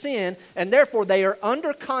guilty of sin, and therefore they are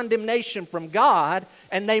under condemnation from God,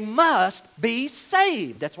 and they must be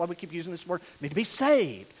saved. That's why we keep using this word, need to be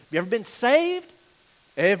saved. Have you ever been saved?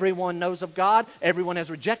 Everyone knows of God. Everyone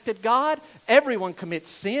has rejected God. Everyone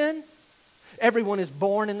commits sin. Everyone is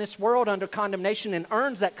born in this world under condemnation and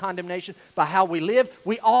earns that condemnation by how we live.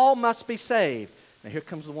 We all must be saved. Now here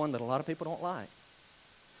comes the one that a lot of people don't like.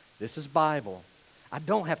 This is Bible. I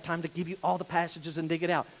don't have time to give you all the passages and dig it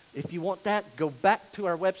out. If you want that, go back to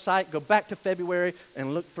our website, go back to February,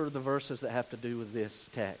 and look for the verses that have to do with this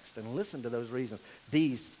text. And listen to those reasons.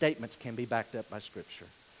 These statements can be backed up by Scripture.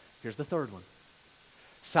 Here's the third one.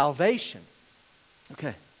 Salvation.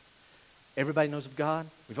 Okay. Everybody knows of God.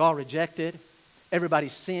 We've all rejected.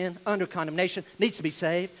 Everybody's sinned, under condemnation, needs to be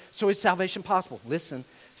saved. So is salvation possible? Listen.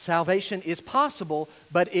 Salvation is possible,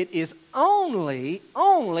 but it is only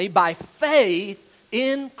by faith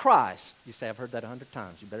in Christ. You say, I've heard that 100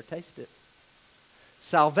 times. You better taste it.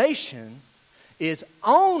 Salvation is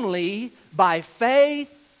only by faith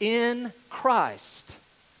in Christ.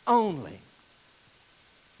 Only.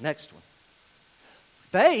 Next one.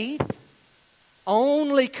 Faith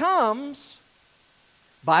only comes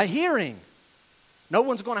by hearing. No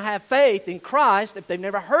one's going to have faith in Christ if they've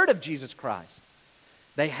never heard of Jesus Christ.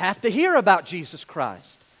 They have to hear about Jesus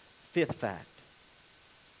Christ. Fifth fact.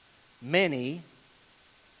 Many,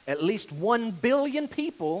 at least 1 billion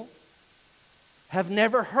people, have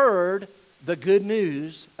never heard the good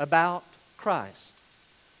news about Christ.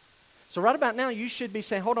 So right about now, you should be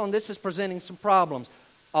saying, hold on, this is presenting some problems.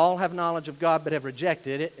 All have knowledge of God but have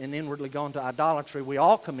rejected it and inwardly gone to idolatry. We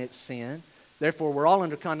all commit sin. Therefore, we're all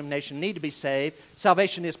under condemnation, need to be saved.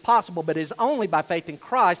 Salvation is possible, but it is only by faith in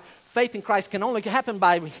Christ. Faith in Christ can only happen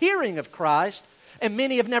by hearing of Christ, and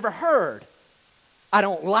many have never heard. I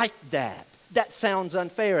don't like that. That sounds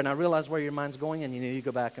unfair, and I realize where your mind's going, and you need to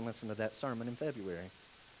go back and listen to that sermon in February.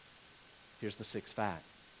 Here's the sixth fact.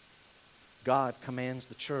 God commands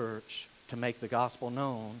the church to make the gospel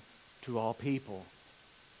known to all people.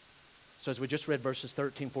 So as we just read verses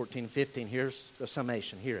 13, 14, and 15, here's the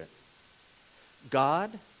summation. Hear it.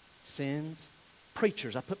 God sends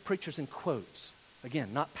preachers. I put preachers in quotes. Again,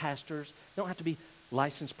 not pastors. They don't have to be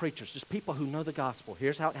licensed preachers. Just people who know the gospel.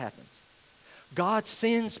 Here's how it happens. God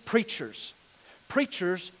sends preachers.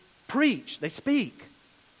 Preachers preach. They speak.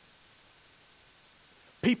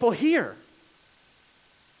 People hear.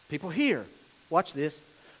 People hear. Watch this.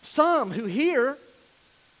 Some who hear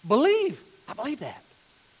believe. I believe that.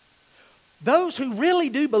 Those who really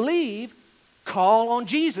do believe call on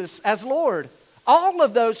Jesus as Lord. All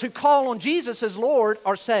of those who call on Jesus as Lord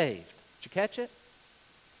are saved. Did you catch it?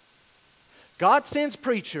 God sends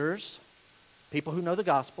preachers, people who know the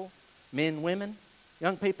gospel, men, women,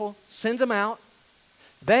 young people, sends them out.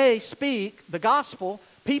 They speak the gospel.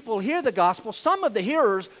 People hear the gospel. Some of the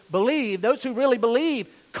hearers believe. Those who really believe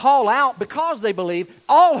call out because they believe.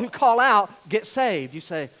 All who call out get saved. You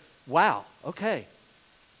say, wow, okay.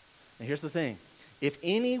 Now here's the thing. If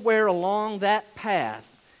anywhere along that path,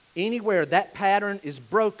 anywhere that pattern is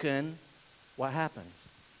broken, what happens?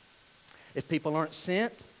 If people aren't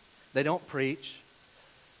sent, they don't preach.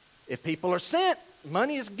 If people are sent,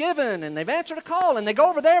 money is given and they've answered a call and they go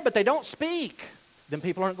over there but they don't speak, then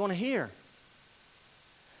people aren't going to hear.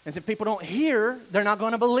 And if people don't hear, they're not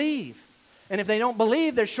going to believe. And if they don't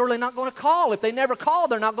believe, they're surely not going to call. If they never call,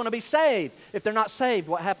 they're not going to be saved. If they're not saved,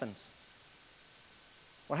 what happens?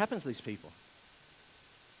 What happens to these people?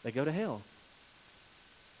 They go to hell.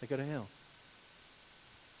 They go to hell.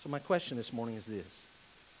 So my question this morning is this.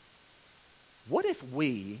 What if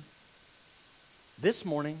we, this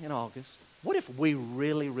morning in August, what if we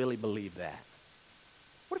really, really believe that?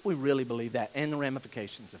 What if we really believe that and the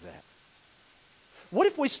ramifications of that? What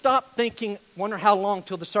if we stop thinking, wonder how long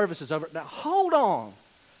till the service is over? Now, hold on.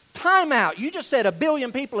 Time out. You just said 1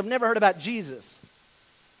 billion people have never heard about Jesus.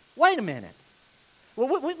 Wait a minute. Well,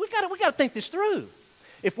 we got to think this through.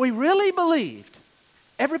 If we really believed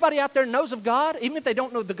everybody out there knows of God, even if they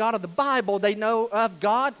don't know the God of the Bible, they know of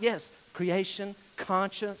God. Yes, creation,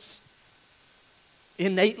 conscience,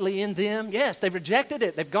 innately in them. Yes, they've rejected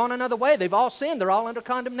it. They've gone another way. They've all sinned. They're all under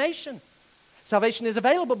condemnation. Salvation is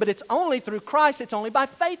available, but it's only through Christ. It's only by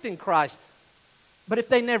faith in Christ. But if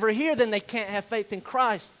they never hear, then they can't have faith in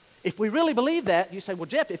Christ. If we really believe that, you say, well,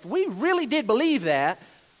 Jeff, if we really did believe that,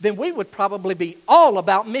 then we would probably be all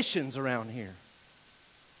about missions around here.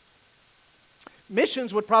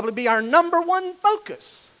 Missions would probably be our number one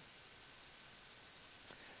focus.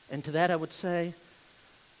 And to that I would say,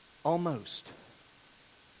 almost.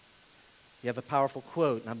 You have a powerful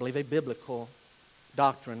quote, and I believe a biblical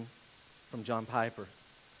doctrine from John Piper.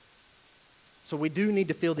 So we do need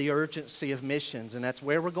to feel the urgency of missions, and that's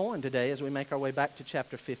where we're going today as we make our way back to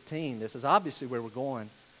chapter 15. This is obviously where we're going.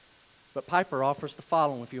 But Piper offers the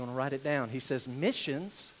following, if you want to write it down. He says,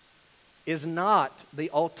 missions is not the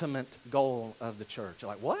ultimate goal of the church.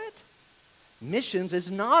 You're like, what? Missions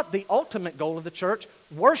is not the ultimate goal of the church.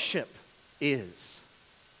 Worship is.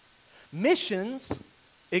 Missions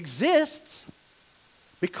exists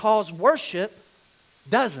because worship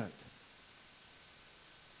doesn't.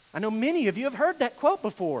 I know many of you have heard that quote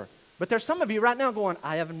before, but there's some of you right now going,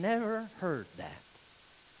 I have never heard that.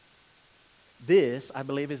 This, I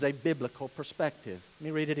believe, is a biblical perspective. Let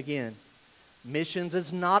me read it again. Missions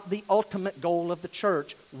is not the ultimate goal of the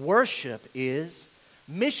church. Worship is.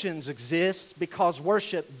 Missions exists because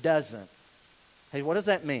worship doesn't. Hey, what does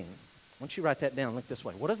that mean? Why don't you write that down? Look this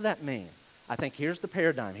way. What does that mean? I think here's the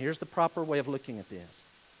paradigm. Here's the proper way of looking at this.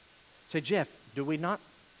 Say, Jeff, do we not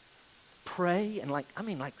pray and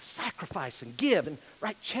like sacrifice and give and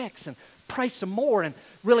write checks and pray some more and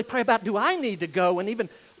really pray about, do I need to go and even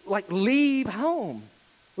leave home?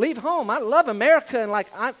 Leave home. I love America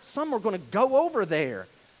and some are going to go over there.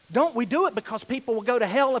 Don't we do it because people will go to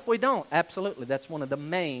hell if we don't? Absolutely. That's one of the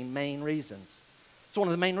main reasons. It's one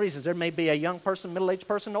of the main reasons. There may be a young person, middle-aged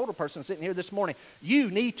person, older person sitting here this morning. You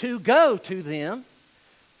need to go to them.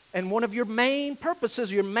 And one of your main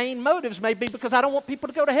purposes, your main motives may be because I don't want people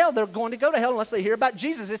to go to hell. They're going to go to hell unless they hear about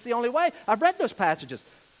Jesus. It's the only way. I've read those passages.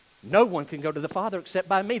 No one can go to the Father except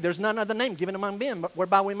by me. There's none other name given among men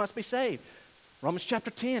whereby we must be saved. Romans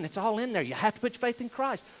chapter 10, it's all in there. You have to put your faith in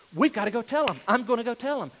Christ. We've got to go tell them. I'm going to go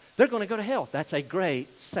tell them. They're going to go to hell. That's a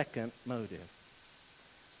great second motive.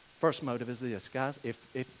 First motive is this, guys.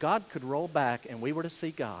 If God could roll back and we were to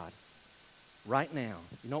see God right now,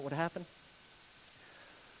 you know what would happen?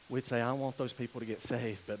 We'd say, I want those people to get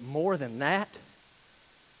saved. But more than that,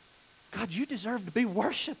 God, you deserve to be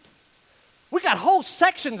worshiped. We got whole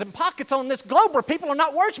sections and pockets on this globe where people are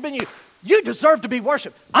not worshiping you. You deserve to be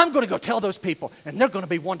worshiped. I'm going to go tell those people, and they're going to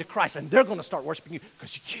be won to Christ, and they're going to start worshiping you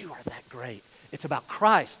because you are that great. It's about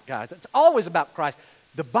Christ, guys. It's always about Christ.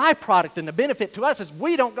 The byproduct and the benefit to us is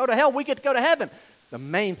we don't go to hell, we get to go to heaven. The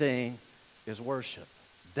main thing is worship.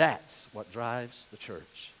 That's what drives the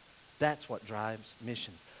church. That's what drives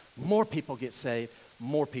mission. More people get saved,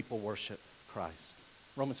 more people worship Christ.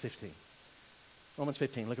 Romans 15. Romans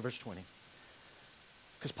 15, look at verse 20.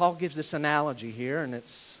 Because Paul gives this analogy here, and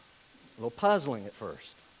it's a little puzzling at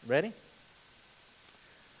first. Ready?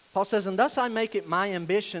 Paul says, and thus I make it my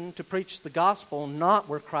ambition to preach the gospel not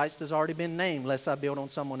where Christ has already been named, lest I build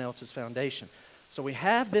on someone else's foundation. So we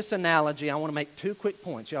have this analogy. I want to make 2 quick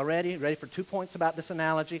points. Y'all ready? Ready for 2 points about this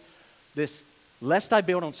analogy? This, lest I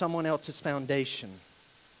build on someone else's foundation.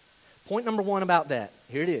 Point number 1 about that.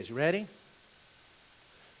 Here it is. You ready?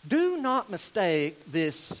 Do not mistake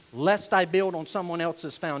this, lest I build on someone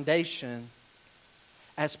else's foundation,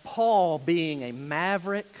 as Paul being a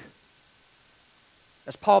maverick,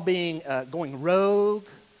 as Paul being going rogue,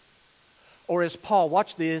 or as Paul,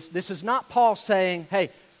 watch this, this is not Paul saying, hey,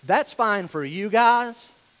 that's fine for you guys.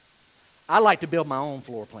 I like to build my own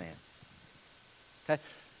floor plan. Okay?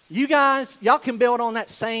 You guys, y'all can build on that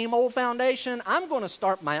same old foundation. I'm going to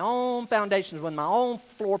start my own foundations with my own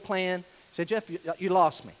floor plan. Say, Jeff, you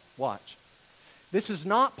lost me. Watch. This is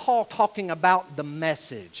not Paul talking about the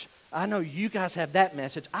message. I know you guys have that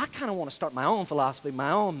message. I kind of want to start my own philosophy,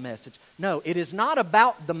 my own message. No, it is not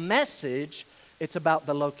about the message. It's about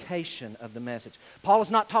the location of the message. Paul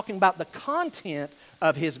is not talking about the content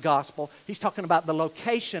of his gospel. He's talking about the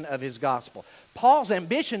location of his gospel. Paul's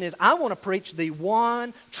ambition is, I want to preach the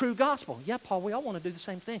one true gospel. Yeah, Paul, we all want to do the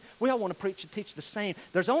same thing. We all want to preach and teach the same.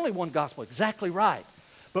 There's only one gospel, exactly right.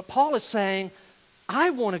 But Paul is saying,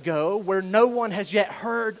 I want to go where no one has yet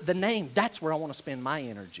heard the name. That's where I want to spend my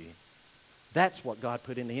energy. That's what God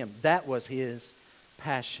put into him. That was his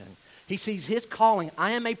passion. He sees his calling.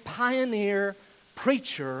 I am a pioneer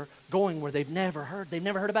preacher going where they've never heard. They've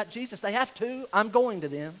never heard about Jesus. They have to. I'm going to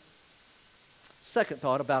them. Second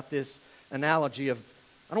thought about this analogy of,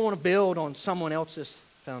 I don't want to build on someone else's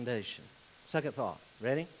foundation. Second thought.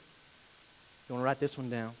 Ready? You want to write this one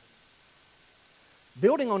down?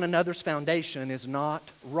 Building on another's foundation is not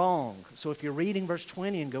wrong. So if you're reading verse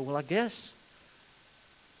 20 and go, well, I guess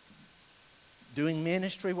doing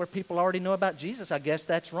ministry where people already know about Jesus, I guess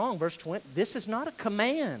that's wrong. Verse 20, this is not a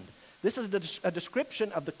command. This is a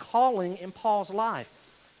description of the calling in Paul's life.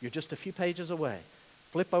 You're just a few pages away.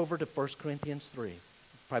 Flip over to 1 Corinthians 3.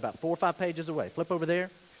 Probably about 4 or 5 pages away. Flip over there,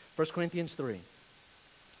 1 Corinthians 3.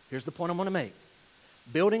 Here's the point I'm going to make.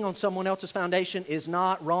 Building on someone else's foundation is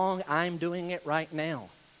not wrong. I'm doing it right now.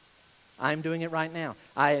 I'm doing it right now.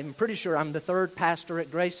 I am pretty sure I'm the 3rd pastor at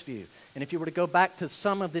Graceview. And if you were to go back to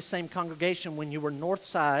some of this same congregation when you were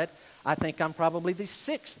Northside, I think I'm probably the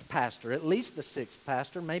 6th pastor, at least the 6th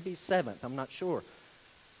pastor, maybe 7th, I'm not sure.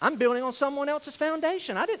 I'm building on someone else's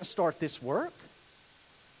foundation. I didn't start this work.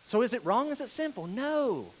 So is it wrong? Is it sinful?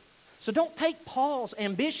 No. So don't take Paul's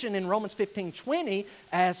ambition in Romans 15:20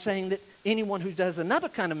 as saying that anyone who does another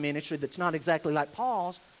kind of ministry that's not exactly like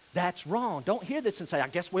Paul's, that's wrong. Don't hear this and say, I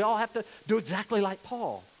guess we all have to do exactly like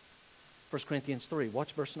Paul. 1 Corinthians 3,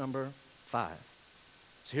 watch verse number 5.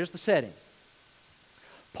 So here's the setting.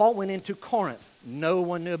 Paul went into Corinth. No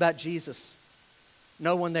one knew about Jesus.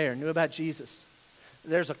 No one there knew about Jesus.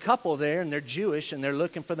 There's a couple there, and they're Jewish, and they're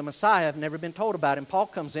looking for the Messiah. I've never been told about him. Paul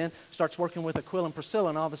comes in, starts working with Aquila and Priscilla,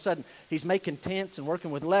 and all of a sudden, he's making tents and working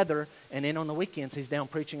with leather, and then on the weekends, he's down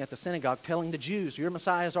preaching at the synagogue, telling the Jews, your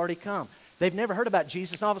Messiah has already come. They've never heard about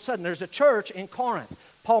Jesus, and all of a sudden, there's a church in Corinth.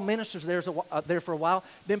 Paul ministers there for a while.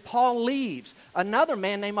 Then Paul leaves. Another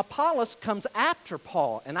man named Apollos comes after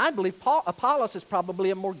Paul, and I believe Apollos is probably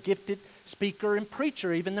a more gifted speaker and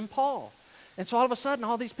preacher even than Paul. And so all of a sudden,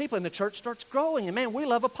 all these people in the church starts growing. And man, we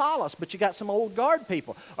love Apollos, but you got some old guard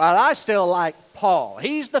people. Well, I still like Paul.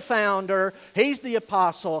 He's the founder. He's the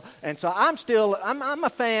apostle. And so I'm a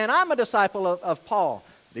fan. I'm a disciple of Paul.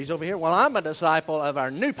 These over here, well, I'm a disciple of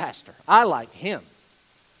our new pastor. I like him.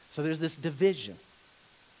 So there's this division.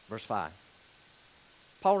 Verse 5.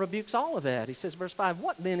 Paul rebukes all of that. He says, verse 5,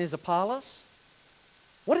 what then is Apollos?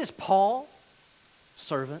 What is Paul?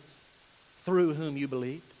 Servants, through whom you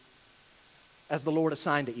believed, as the Lord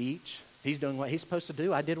assigned to each. He's doing what he's supposed to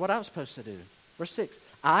do. I did what I was supposed to do. Verse 6,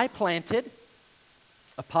 I planted,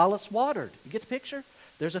 Apollos watered. You get the picture?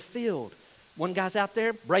 There's a field. One guy's out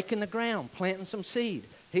there breaking the ground, planting some seed.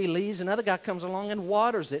 He leaves, another guy comes along and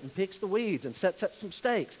waters it and picks the weeds and sets up some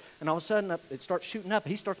stakes. And all of a sudden, it starts shooting up.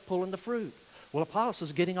 He starts pulling the fruit. Well, Apollos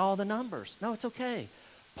is getting all the numbers. No, it's okay.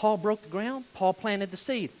 Paul broke the ground. Paul planted the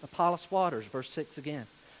seed. Apollos waters. Verse 6 again.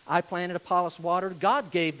 I planted, Apollos watered. God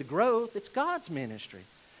gave the growth. It's God's ministry.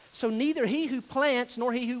 So neither he who plants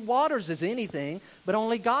nor he who waters is anything, but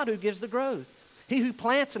only God who gives the growth. He who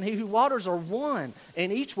plants and he who waters are one,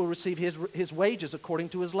 and each will receive his wages according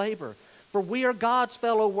to his labor. For we are God's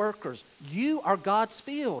fellow workers. You are God's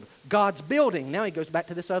field, God's building. Now he goes back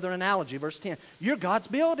to this other analogy, verse 10. You're God's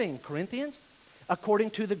building, Corinthians. According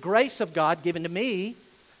to the grace of God given to me,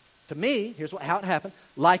 here's how it happened.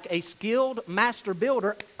 Like a skilled master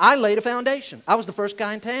builder, I laid a foundation. I was the first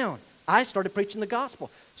guy in town. I started preaching the gospel.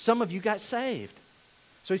 Some of you got saved.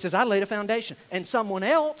 So he says, I laid a foundation. And someone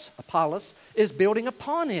else, Apollos, is building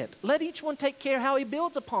upon it. Let each one take care how he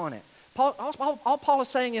builds upon it. All Paul is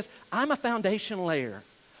saying is, I'm a foundation layer.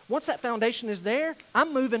 Once that foundation is there,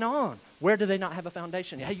 I'm moving on. Where do they not have a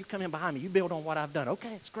foundation? Hey, you come in behind me. You build on what I've done.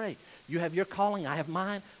 Okay, it's great. You have your calling. I have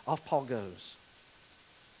mine. Off Paul goes.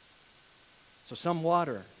 So some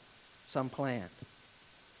water, some plant,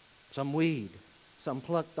 some weed, some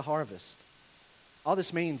pluck the harvest. All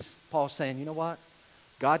this means, Paul's saying, you know what?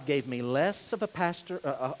 God gave me less of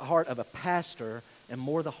a heart of a pastor and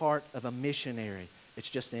more the heart of a missionary. It's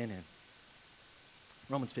just in him.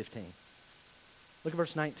 Romans 15. Look at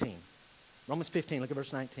verse 19. Romans 15, look at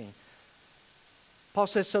verse 19. Paul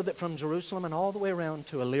says, so that from Jerusalem and all the way around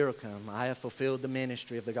to Illyricum, I have fulfilled the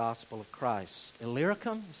ministry of the gospel of Christ.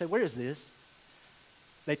 Illyricum? You say, where is this?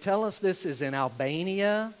 They tell us this is in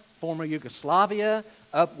Albania, former Yugoslavia,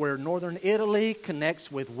 up where northern Italy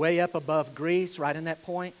connects with way up above Greece, right in that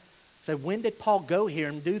point. So when did Paul go here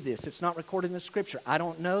and do this? It's not recorded in the Scripture. I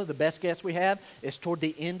don't know. The best guess we have is toward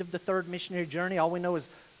the end of the third missionary journey. All we know is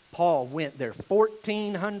Paul went there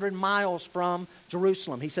 1,400 miles from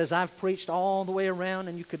Jerusalem. He says, I've preached all the way around,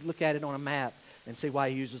 and you could look at it on a map and see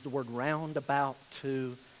why he uses the word roundabout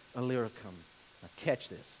to Illyricum. Now catch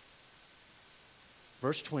this.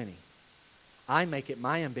 Verse 20. I make it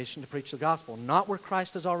my ambition to preach the gospel, not where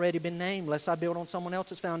Christ has already been named, lest I build on someone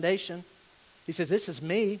else's foundation. He says, this is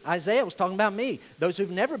me. Isaiah was talking about me. Those who've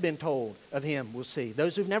never been told of him will see.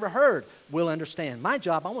 Those who've never heard will understand. My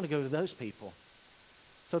job, I want to go to those people.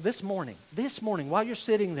 So this morning, while you're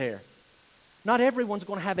sitting there, not everyone's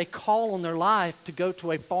going to have a call on their life to go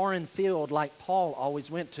to a foreign field like Paul always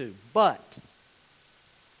went to. But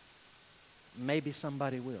maybe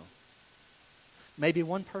somebody will. Maybe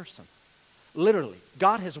one person. Literally,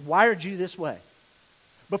 God has wired you this way.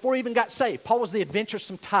 Before he even got saved, Paul was the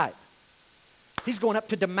adventuresome type. He's going up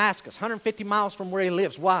to Damascus, 150 miles from where he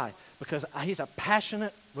lives. Why? Because he's a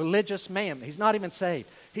passionate, religious man. He's not even saved.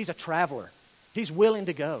 He's a traveler. He's willing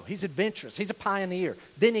to go. He's adventurous. He's a pioneer.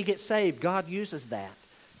 Then he gets saved. God uses that.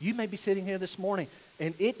 You may be sitting here this morning,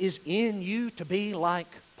 and it is in you to be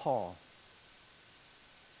like Paul.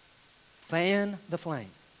 Fan the flame.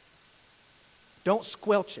 Don't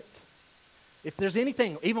squelch it. If there's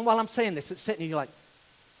anything, even while I'm saying this, it's sitting in you like,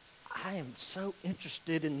 I am so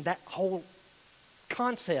interested in that whole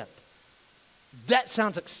concept. That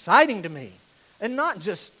sounds exciting to me. And not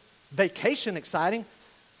just vacation exciting.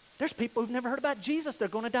 There's people who've never heard about Jesus. They're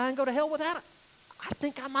going to die and go to hell without it. I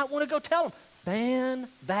think I might want to go tell them. Fan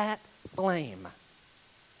that flame.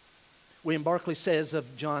 William Barclay says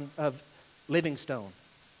of Livingstone.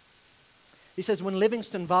 He says, when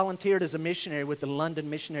Livingstone volunteered as a missionary with the London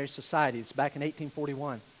Missionary Society, it's back in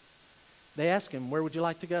 1841, they asked him, where would you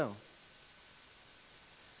like to go?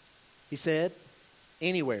 He said,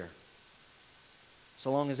 anywhere,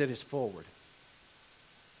 so long as it is forward.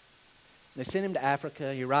 They sent him to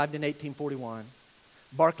Africa. He arrived in 1841.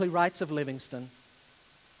 Barclay writes of Livingstone.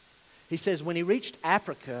 He says, when he reached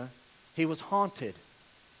Africa, he was haunted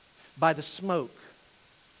by the smoke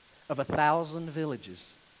of 1,000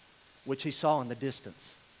 villages, which he saw in the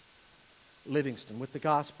distance. Livingstone, with the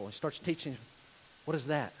gospel, he starts teaching. What is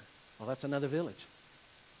that? Well, that's another village.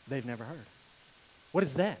 They've never heard. What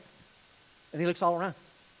is that? And he looks all around.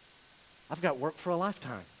 I've got work for a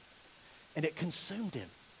lifetime. And it consumed him.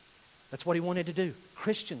 That's what he wanted to do.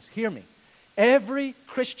 Christians, hear me. Every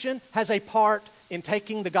Christian has a part in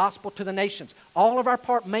taking the gospel to the nations. All of our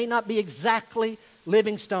part may not be exactly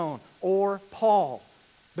Livingstone or Paul,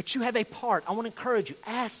 but you have a part. I want to encourage you.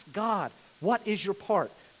 Ask God, what is your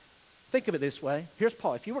part? Think of it this way. Here's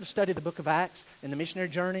Paul. If you were to study the book of Acts and the missionary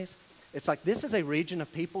journeys, it's like this is a region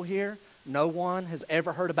of people here. No one has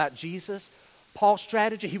ever heard about Jesus. Paul's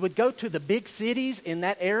strategy, he would go to the big cities in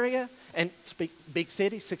that area and speak big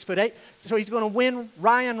cities, 6'8". So he's going to win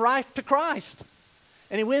Ryan Rife to Christ.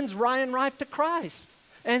 And he wins Ryan Rife to Christ.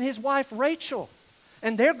 And his wife Rachel.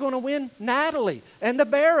 And they're going to win Natalie and the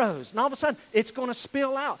Barrows. And all of a sudden, it's going to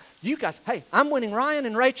spill out. You guys, hey, I'm winning Ryan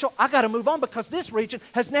and Rachel. I got to move on because this region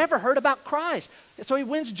has never heard about Christ. So he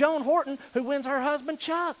wins Joan Horton, who wins her husband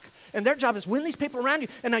Chuck. And their job is win these people around you.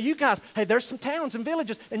 And now you guys, hey, there's some towns and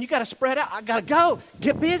villages, and you got to spread out. I got to go.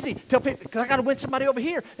 Get busy. Tell people, because I got to win somebody over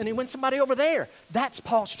here, and he wins somebody over there. That's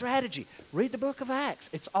Paul's strategy. Read the book of Acts.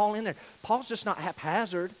 It's all in there. Paul's just not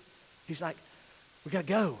haphazard. He's like, we got to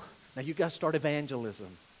go. Now you guys start evangelism.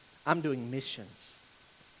 I'm doing missions.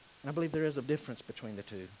 And I believe there is a difference between the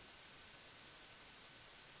two.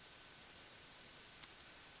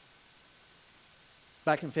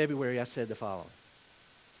 Back in February, I said the following.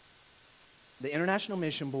 The International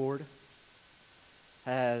Mission Board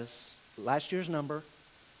has, last year's number,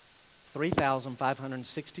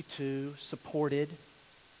 3,562 supported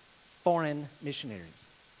foreign missionaries.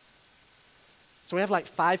 So we have like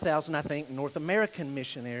 5,000, I think, North American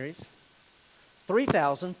missionaries,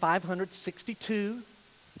 3,562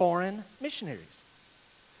 foreign missionaries.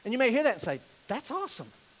 And you may hear that and say, that's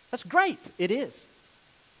awesome. That's great. It is.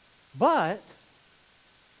 But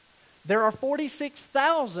there are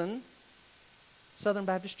 46,000 Southern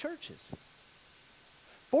Baptist churches.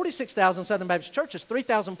 46,000 Southern Baptist churches,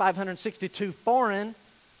 3,562 foreign,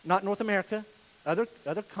 not North America, other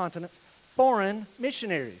continents, foreign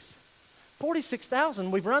missionaries.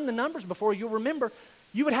 46,000, we've run the numbers before. You'll remember,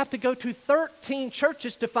 you would have to go to 13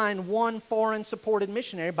 churches to find one foreign-supported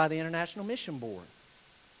missionary by the International Mission Board.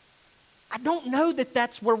 I don't know that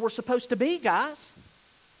that's where we're supposed to be, guys.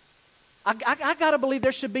 I got to believe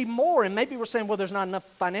there should be more, and maybe we're saying, well, there's not enough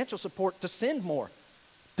financial support to send more.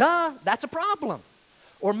 Duh, that's a problem.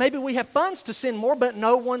 Or maybe we have funds to send more, but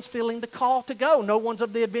no one's feeling the call to go. No one's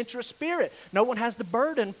of the adventurous spirit. No one has the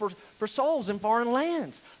burden for souls in foreign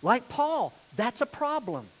lands. Like Paul, that's a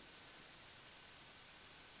problem.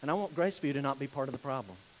 And I want Graceview to not be part of the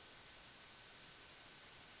problem.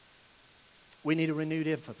 We need a renewed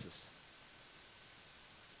emphasis.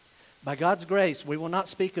 By God's grace, we will not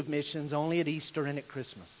speak of missions only at Easter and at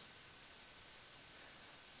Christmas.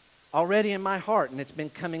 Already in my heart, and it's been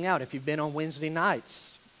coming out, if you've been on Wednesday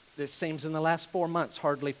nights, it seems in the last 4 months,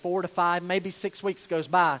 hardly 4 to 5, maybe 6 weeks goes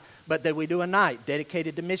by, but that we do a night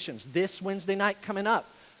dedicated to missions. This Wednesday night coming up,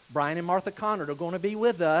 Brian and Martha Conrad are going to be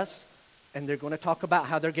with us, and they're going to talk about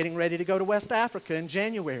how they're getting ready to go to West Africa in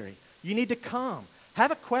January. You need to come. Have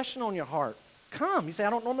a question on your heart. Come. You say, I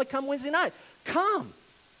don't normally come Wednesday night. Come.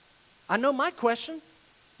 I know my question.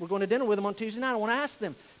 We're going to dinner with them on Tuesday night. I want to ask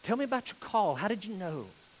them, tell me about your call. How did you know?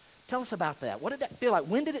 Tell us about that. What did that feel like?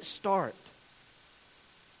 When did it start?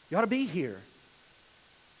 You ought to be here.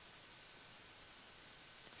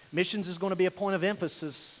 Missions is going to be a point of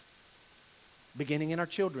emphasis beginning in our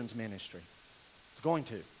children's ministry. It's going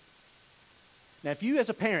to. Now, if you as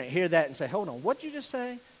a parent hear that and say, hold on, what did you just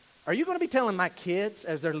say? Are you going to be telling my kids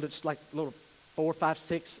as they're just like little 4, 5,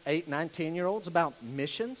 6, 8, 9, 10-year-olds about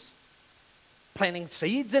missions? Planting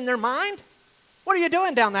seeds in their mind? What are you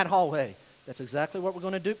doing down that hallway? That's exactly what we're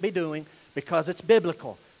going to be doing because it's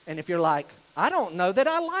biblical. And if you're like, I don't know that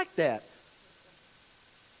I like that,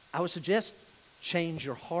 I would suggest change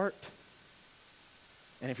your heart.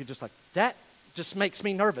 And if you're just like, that just makes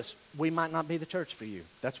me nervous, we might not be the church for you.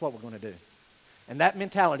 That's what we're going to do. And that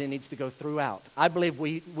mentality needs to go throughout. I believe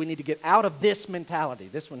we need to get out of this mentality,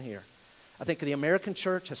 this one here. I think the American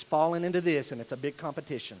church has fallen into this, and it's a big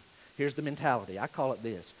competition. Here's the mentality. I call it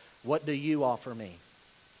this. What do you offer me?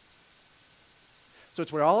 So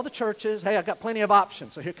it's where all the churches, hey, I've got plenty of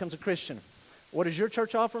options. So here comes a Christian. What does your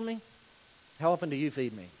church offer me? How often do you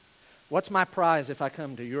feed me? What's my prize if I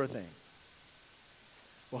come to your thing?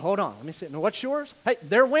 Well, hold on. Let me see. Now, what's yours? Hey,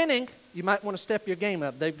 they're winning. You might want to step your game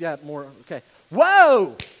up. They've got more. Okay.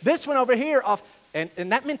 Whoa! This one over here off. And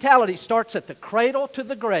that mentality starts at the cradle to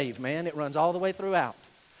the grave, man. It runs all the way throughout.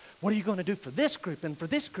 What are you going to do for this group and for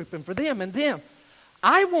this group and for them and them?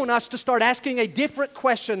 I want us to start asking a different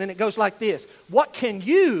question, and it goes like this. What can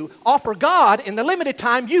you offer God in the limited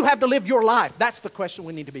time you have to live your life? That's the question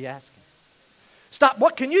we need to be asking. Stop,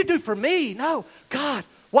 what can you do for me? No, God,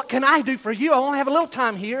 what can I do for you? I only have a little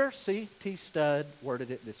time here. See, T. Studd worded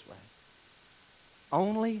it this way.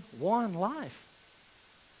 Only one life,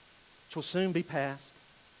 which will soon be past.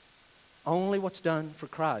 Only what's done for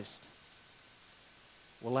Christ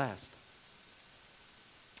will last.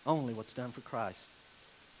 Only what's done for Christ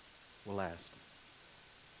will last.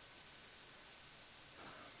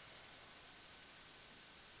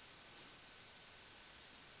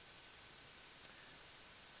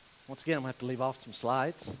 Once again, I'm going to have to leave off some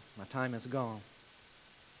slides. My time is gone.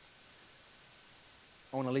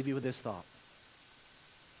 I want to leave you with this thought.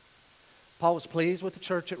 Paul was pleased with the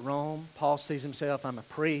church at Rome. Paul sees himself, I'm a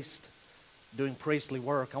priest doing priestly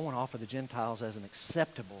work. I want to offer the Gentiles as an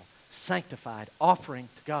acceptable, sanctified offering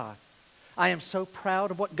to God. I am so proud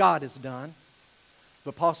of what God has done.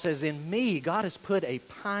 But Paul says, in me, God has put a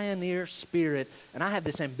pioneer spirit, and I have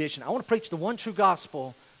this ambition. I want to preach the one true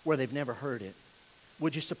gospel where they've never heard it.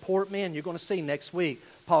 Would you support me? And you're going to see next week,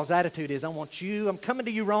 Paul's attitude is, I'm coming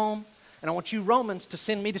to you, Rome, and I want you Romans to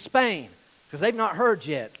send me to Spain, because they've not heard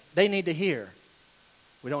yet. They need to hear.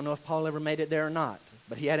 We don't know if Paul ever made it there or not,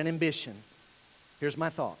 but he had an ambition. Here's my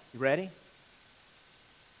thought. You ready?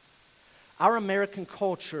 Our American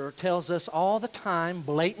culture tells us all the time,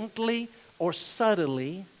 blatantly or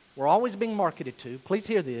subtly, we're always being marketed to. Please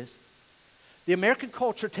hear this. The American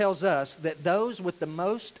culture tells us that those with the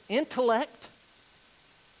most intellect,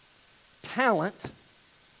 talent,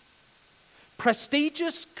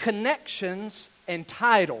 prestigious connections, and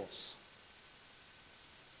titles,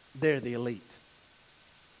 they're the elite.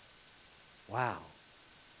 Wow.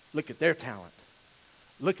 Look at their talent.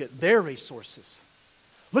 Look at their resources.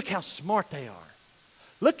 Look how smart they are.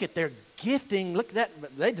 Look at their gifting. Look at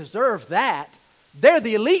that. They deserve that. They're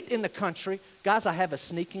the elite in the country. Guys, I have a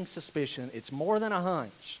sneaking suspicion. It's more than a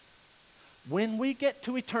hunch. When we get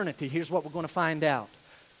to eternity, here's what we're going to find out.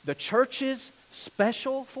 The church's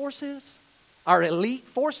special forces, our elite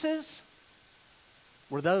forces,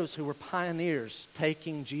 were those who were pioneers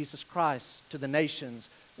taking Jesus Christ to the nations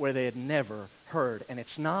where they had never heard. And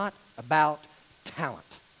it's not about talent.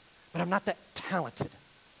 But I'm not that talented.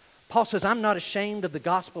 Paul says, I'm not ashamed of the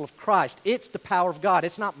gospel of Christ. It's the power of God.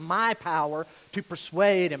 It's not my power to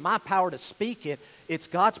persuade and my power to speak it. It's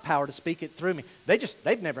God's power to speak it through me.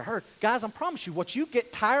 They've never heard. Guys, I promise you, what you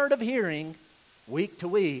get tired of hearing week to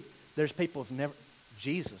week, there's people who've never...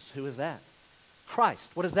 Jesus, who is that?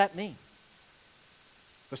 Christ, what does that mean?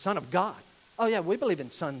 The Son of God. Oh yeah, we believe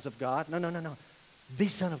in sons of God. No. The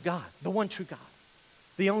Son of God, the one true God.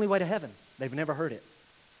 The only way to heaven. They've never heard it.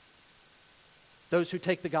 Those who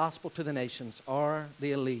take the gospel to the nations are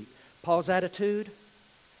the elite. Paul's attitude,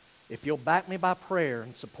 if you'll back me by prayer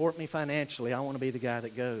and support me financially, I want to be the guy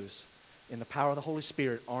that goes in the power of the Holy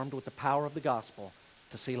Spirit, armed with the power of the gospel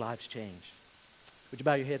to see lives change. Would you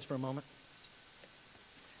bow your heads for a moment?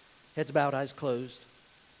 Heads bowed, eyes closed.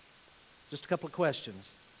 Just a couple of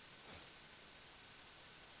questions.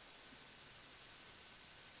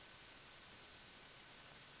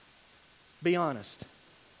 Be honest.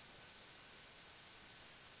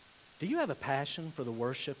 Do you have a passion for the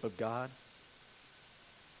worship of God?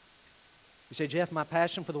 You say, Jeff, my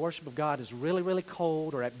passion for the worship of God is really, really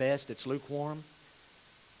cold, or at best it's lukewarm.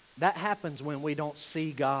 That happens when we don't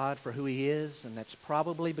see God for who He is, and that's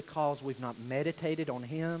probably because we've not meditated on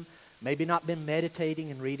Him, maybe not been meditating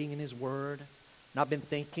and reading in His Word, not been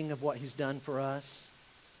thinking of what He's done for us.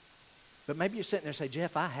 But maybe you're sitting there and say,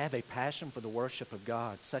 Jeff, I have a passion for the worship of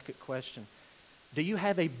God. Second question. Do you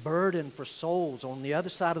have a burden for souls on the other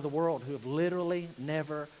side of the world who have literally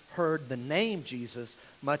never heard the name Jesus,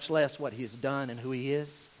 much less what He has done and who He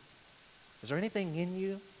is? Is there anything in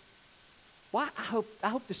you? Well, I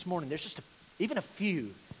hope this morning there's just even a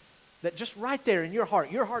few that just right there in your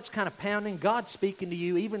heart's kind of pounding, God's speaking to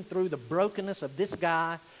you even through the brokenness of this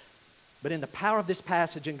guy, but in the power of this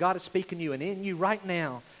passage, and God is speaking to you, and in you right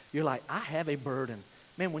now, you're like, I have a burden.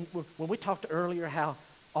 Man, when we talked earlier how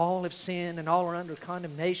all have sinned and all are under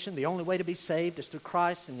condemnation. The only way to be saved is through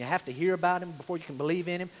Christ, and you have to hear about Him before you can believe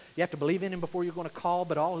in Him. You have to believe in Him before you're going to call,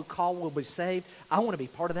 but all who call will be saved. I want to be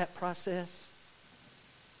part of that process.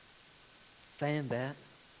 Fan that.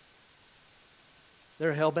 There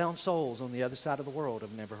are hell-bound souls on the other side of the world who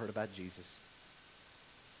have never heard about Jesus.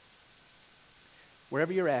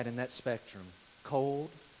 Wherever you're at in that spectrum, cold,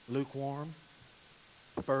 lukewarm,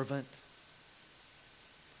 fervent,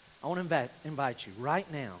 I want to invite you right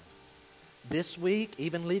now, this week,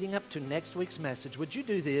 even leading up to next week's message, would you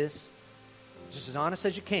do this, just as honest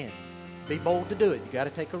as you can? Be bold to do it. You got to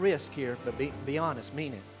take a risk here, but be honest,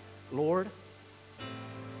 mean it. Lord,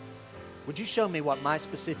 would you show me what my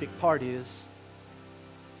specific part is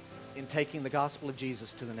in taking the gospel of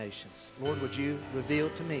Jesus to the nations? Lord, would you reveal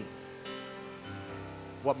to me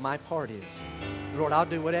what my part is? Lord, I'll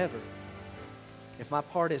do whatever. If my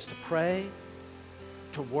part is to pray,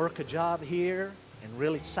 to work a job here, and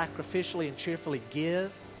really sacrificially and cheerfully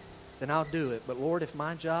give, then I'll do it. But Lord, if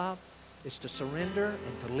my job is to surrender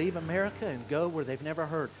and to leave America and go where they've never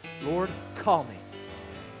heard, Lord, call me.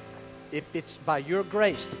 If it's by your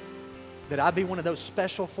grace that I be one of those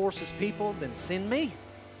special forces people, then send me.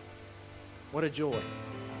 What a joy.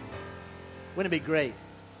 Wouldn't it be great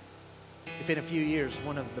if in a few years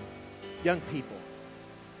one of the young people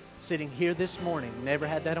sitting here this morning, never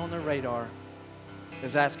had that on their radar,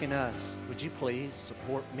 is asking us, would you please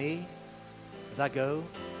support me as I go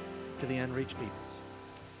to the unreached peoples?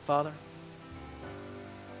 Father,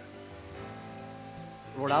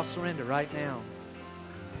 Lord, I'll surrender right now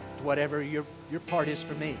to whatever your part is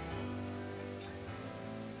for me.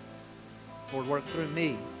 Lord, work through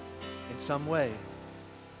me in some way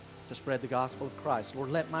to spread the gospel of Christ. Lord,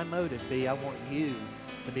 let my motive be, I want you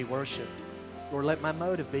to be worshiped. Lord, let my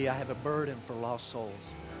motive be, I have a burden for lost souls.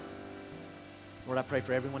 Lord, I pray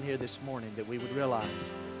for everyone here this morning that we would realize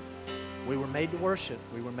we were made to worship,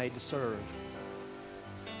 we were made to serve.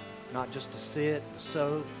 Not just to sit, to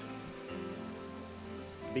soak,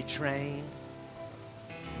 be trained,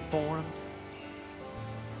 informed,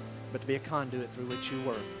 but to be a conduit through which you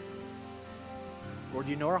work. Lord,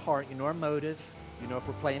 you know our heart, you know our motive, you know if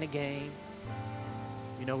we're playing a game,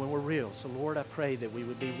 you know when we're real. So Lord, I pray that we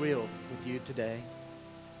would be real with you today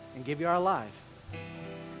and give you our life,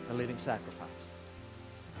 a living sacrifice.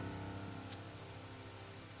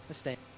 Let's stand.